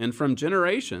ages and from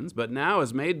generations, but now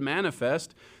is made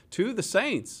manifest to the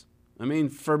saints. I mean,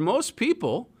 for most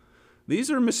people, these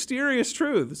are mysterious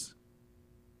truths.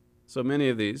 So many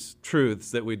of these truths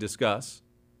that we discuss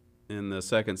in the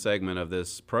second segment of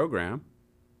this program,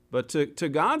 but to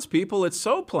God's people, it's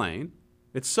so plain,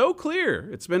 it's so clear,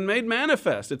 it's been made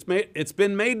manifest, it's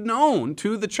been made known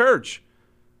to the church.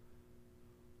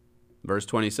 Verse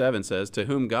 27 says, to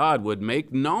whom God would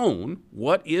make known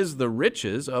what is the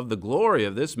riches of the glory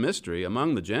of this mystery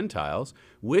among the Gentiles,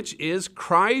 which is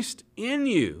Christ in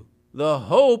you, the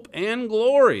hope and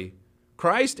glory.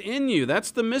 Christ in you, that's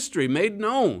the mystery made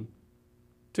known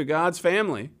to God's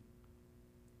family.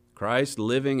 Christ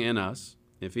living in us.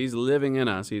 If he's living in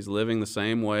us, he's living the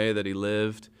same way that he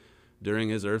lived during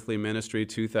his earthly ministry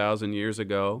 2,000 years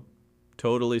ago,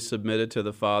 totally submitted to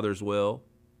the Father's will,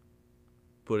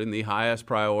 putting the highest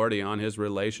priority on his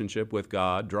relationship with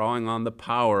God, drawing on the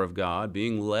power of God,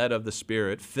 being led of the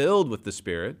Spirit, filled with the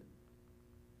Spirit.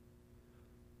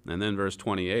 And then verse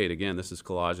 28, again, this is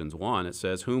Colossians 1, it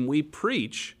says, whom we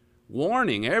preach,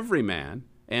 warning every man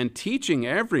and teaching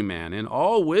every man in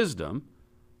all wisdom,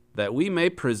 that we may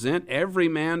present every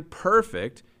man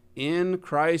perfect in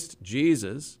Christ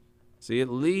Jesus. See, it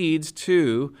leads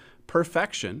to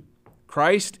perfection.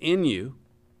 Christ in you,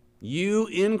 you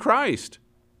in Christ.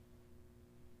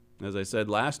 As I said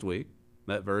last week,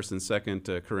 that verse in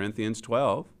 2 Corinthians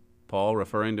 12, Paul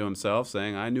referring to himself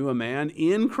saying, I knew a man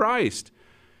in Christ.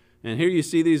 And here you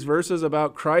see these verses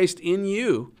about Christ in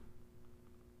you.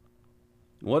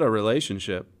 What a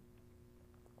relationship.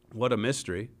 What a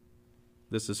mystery.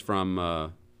 This is from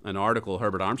an article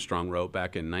Herbert Armstrong wrote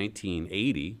back in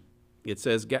 1980. It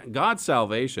says, God's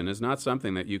salvation is not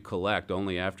something that you collect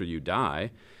only after you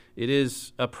die. It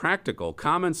is a practical,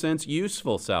 common sense,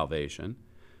 useful salvation,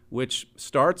 which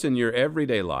starts in your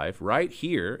everyday life right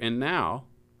here and now.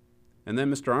 And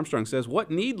then Mr. Armstrong says,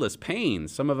 what needless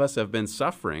pains some of us have been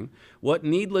suffering, what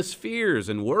needless fears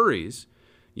and worries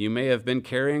you may have been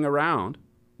carrying around,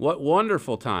 what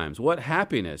wonderful times, what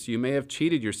happiness you may have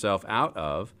cheated yourself out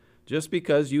of just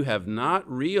because you have not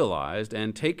realized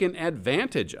and taken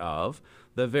advantage of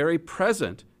the very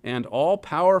present and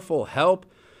all-powerful help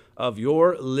of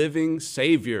your living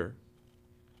Savior.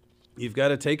 You've got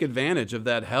to take advantage of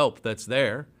that help that's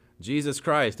there. Jesus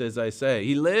Christ, as I say,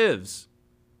 he lives.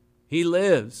 He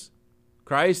lives.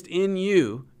 Christ in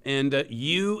you and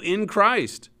you in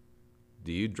Christ.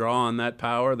 Do you draw on that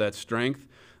power, that strength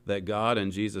that God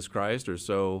and Jesus Christ are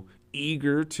so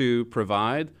eager to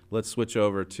provide? Let's switch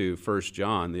over to 1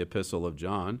 John, the Epistle of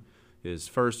John, his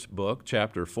first book,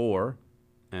 chapter 4,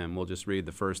 and we'll just read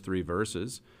the first 3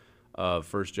 verses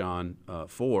of 1 John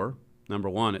 4. Number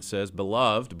 1, it says,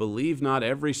 Beloved, believe not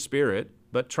every spirit,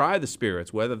 but try the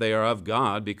spirits, whether they are of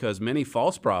God, because many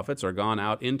false prophets are gone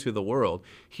out into the world.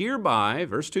 Hereby,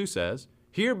 verse 2 says,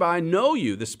 Hereby know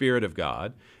you the Spirit of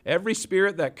God. Every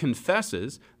spirit that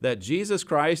confesses that Jesus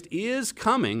Christ is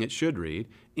coming, it should read,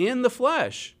 in the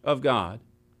flesh of God,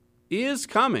 is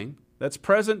coming. That's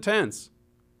present tense.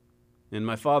 In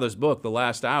my father's book, The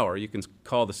Last Hour, you can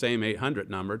call the same 800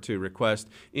 number to request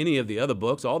any of the other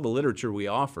books. All the literature we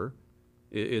offer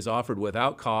is offered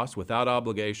without cost, without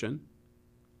obligation.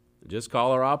 Just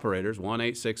call our operators,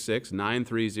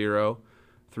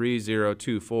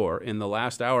 1-866-930-3024. In the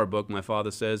Last Hour book, my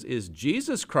father says, is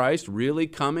Jesus Christ really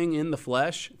coming in the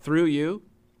flesh through you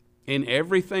in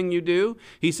everything you do?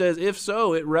 He says, if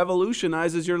so, it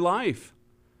revolutionizes your life.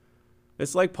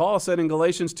 It's like Paul said in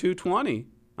Galatians 2:20,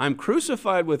 I'm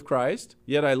crucified with Christ,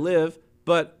 yet I live,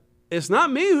 but it's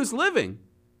not me who's living.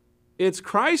 It's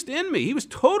Christ in me. He was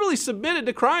totally submitted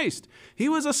to Christ. He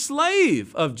was a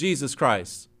slave of Jesus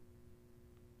Christ.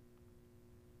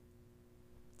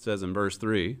 It says in verse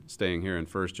 3, staying here in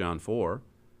 1 John 4,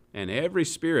 and every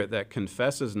spirit that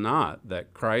confesses not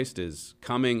that Christ is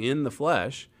coming in the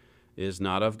flesh is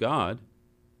not of God.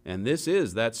 And this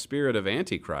is that spirit of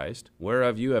Antichrist,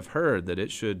 whereof you have heard that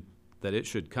it should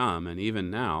come, and even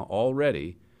now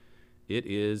already it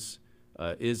is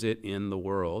it in the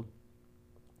world.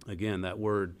 Again, that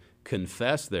word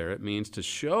confess there, it means to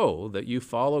show that you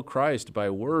follow Christ by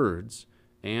words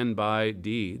and by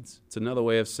deeds. It's another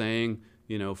way of saying,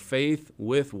 faith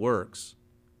with works.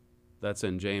 That's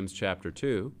in James chapter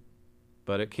 2.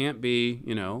 But it can't be,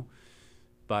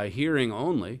 by hearing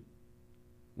only.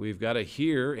 We've got to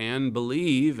hear and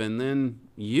believe and then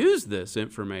use this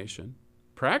information.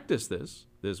 Practice this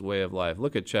way of life.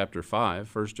 Look at chapter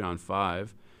 5, 1 John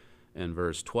 5 and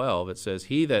verse 12. It says,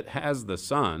 He that has the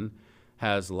Son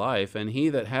has life, and he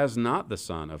that has not the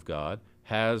Son of God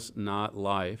has not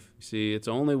life. See, it's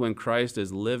only when Christ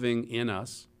is living in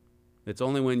us, it's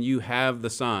only when you have the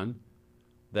Son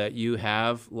that you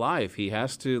have life. He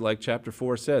has to, like chapter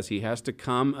 4 says, he has to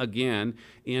come again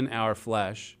in our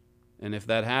flesh. And if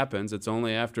that happens, it's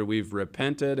only after we've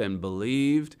repented and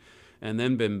believed and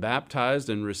then been baptized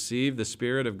and received the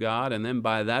Spirit of God. And then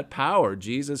by that power,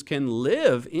 Jesus can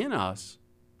live in us.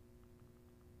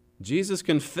 Jesus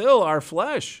can fill our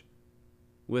flesh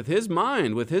with his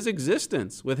mind, with his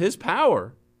existence, with his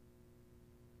power.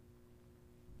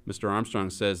 Mr. Armstrong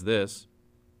says this: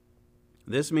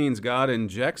 "This means God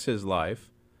injects his life,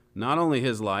 not only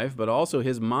his life, but also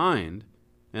his mind,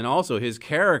 and also his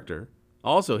character,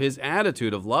 also his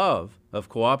attitude of love, of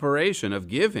cooperation, of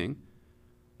giving,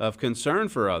 of concern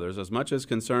for others, as much as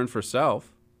concern for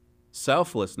self,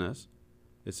 selflessness."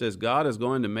 It says God is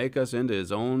going to make us into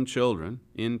his own children,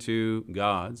 into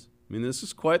God's. I mean, this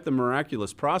is quite the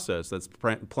miraculous process that's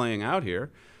playing out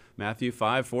here. Matthew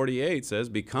 5:48 says,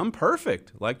 "Become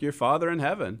perfect like your Father in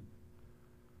heaven."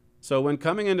 So when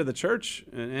coming into the church,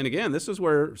 and again, this is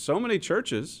where so many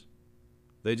churches,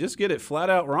 they just get it flat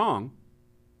out wrong,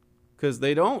 because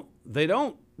they don't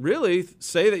really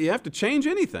say that you have to change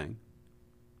anything.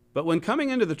 But when coming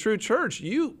into the true church,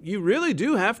 you really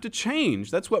do have to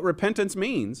change. That's what repentance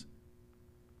means.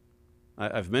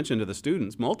 I've mentioned to the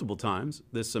students multiple times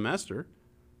this semester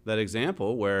that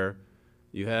example where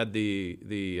you had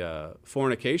the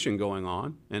fornication going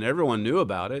on, and everyone knew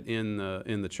about it in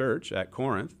the church at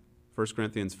Corinth. 1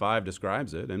 Corinthians 5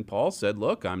 describes it, and Paul said,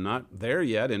 "Look, I'm not there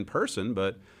yet in person,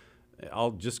 but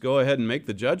I'll just go ahead and make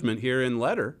the judgment here in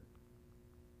letter.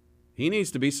 He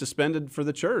needs to be suspended for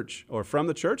the church, or from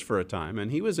the church for a time."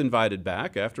 And he was invited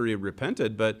back after he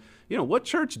repented. But, what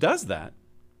church does that?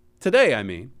 Today, I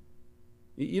mean.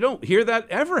 You don't hear that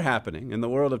ever happening in the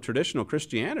world of traditional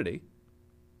Christianity.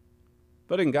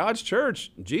 But in God's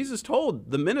church, Jesus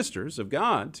told the ministers of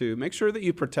God to make sure that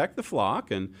you protect the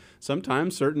flock, and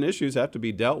sometimes certain issues have to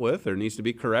be dealt with. There needs to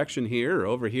be correction here or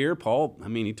over here. Paul,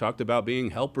 he talked about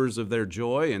being helpers of their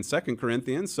joy in 2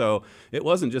 Corinthians, so it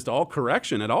wasn't just all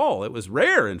correction at all. It was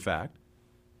rare, in fact.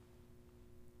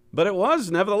 But it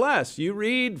was, nevertheless. You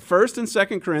read 1 and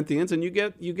 2 Corinthians, and you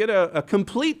get a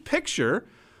complete picture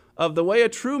of the way a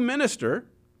true minister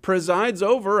presides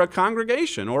over a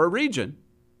congregation or a region.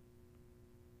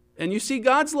 And you see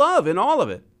God's love in all of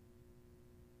it.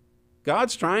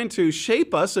 God's trying to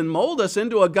shape us and mold us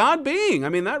into a God being.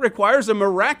 That requires a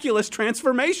miraculous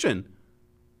transformation.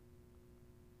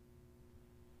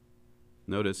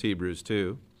 Notice Hebrews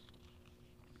 2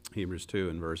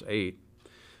 in verse 8.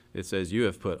 It says, "You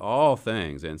have put all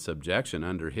things in subjection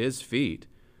under his feet.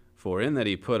 For in that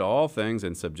he put all things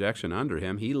in subjection under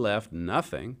him, he left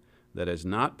nothing that is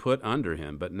not put under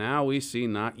him. But now we see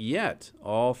not yet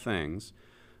all things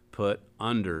put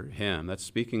under him." That's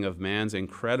speaking of man's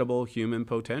incredible human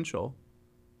potential.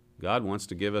 God wants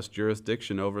to give us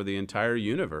jurisdiction over the entire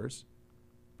universe,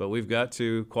 but we've got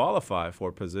to qualify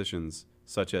for positions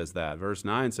such as that. Verse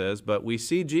 9 says, "But we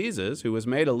see Jesus, who was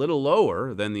made a little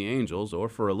lower than the angels, or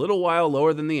for a little while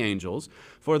lower than the angels,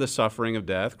 for the suffering of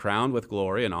death, crowned with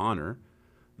glory and honor,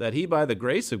 that he by the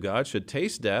grace of God should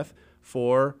taste death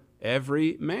for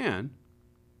every man."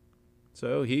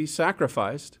 So he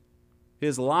sacrificed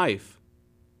his life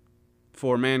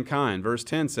for mankind. Verse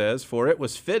 10 says, "For it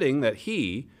was fitting that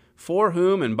he, for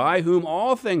whom and by whom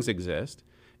all things exist,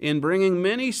 in bringing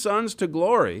many sons to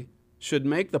glory, should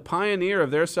make the pioneer of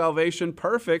their salvation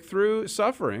perfect through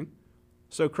suffering."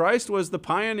 So Christ was the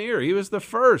pioneer. He was the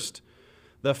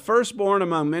firstborn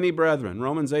among many brethren.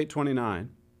 Romans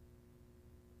 8:29.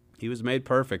 He was made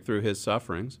perfect through his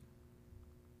sufferings.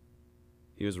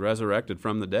 He was resurrected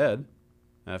from the dead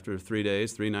after 3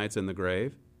 days, 3 nights in the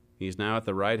grave. He's now at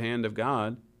the right hand of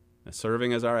God,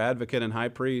 serving as our advocate and high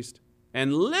priest,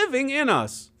 and living in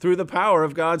us through the power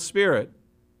of God's Spirit,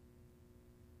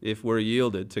 if we're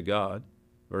yielded to God.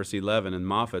 Verse 11 in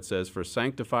Moffat says, "For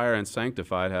sanctifier and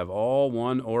sanctified have all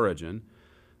one origin.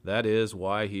 That is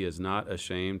why he is not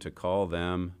ashamed to call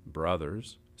them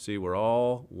brothers." See, we're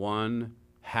all one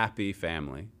happy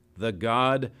family, the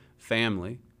God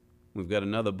family. We've got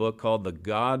another book called The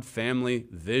God Family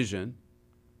Vision.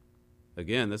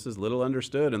 Again, this is little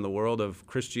understood in the world of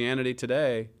Christianity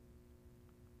today.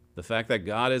 The fact that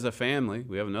God is a family.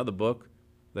 We have another book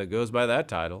that goes by that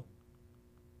title.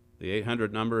 The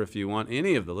 800 number if you want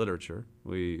any of the literature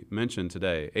we mentioned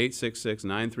today,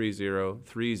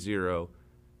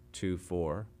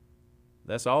 866-930-3024.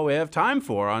 That's all we have time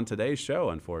for on today's show,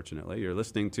 unfortunately. You're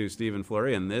listening to Stephen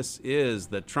Flurry, and this is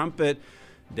the Trumpet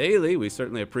Daily. We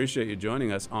certainly appreciate you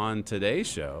joining us on today's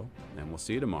show, and we'll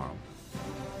see you tomorrow.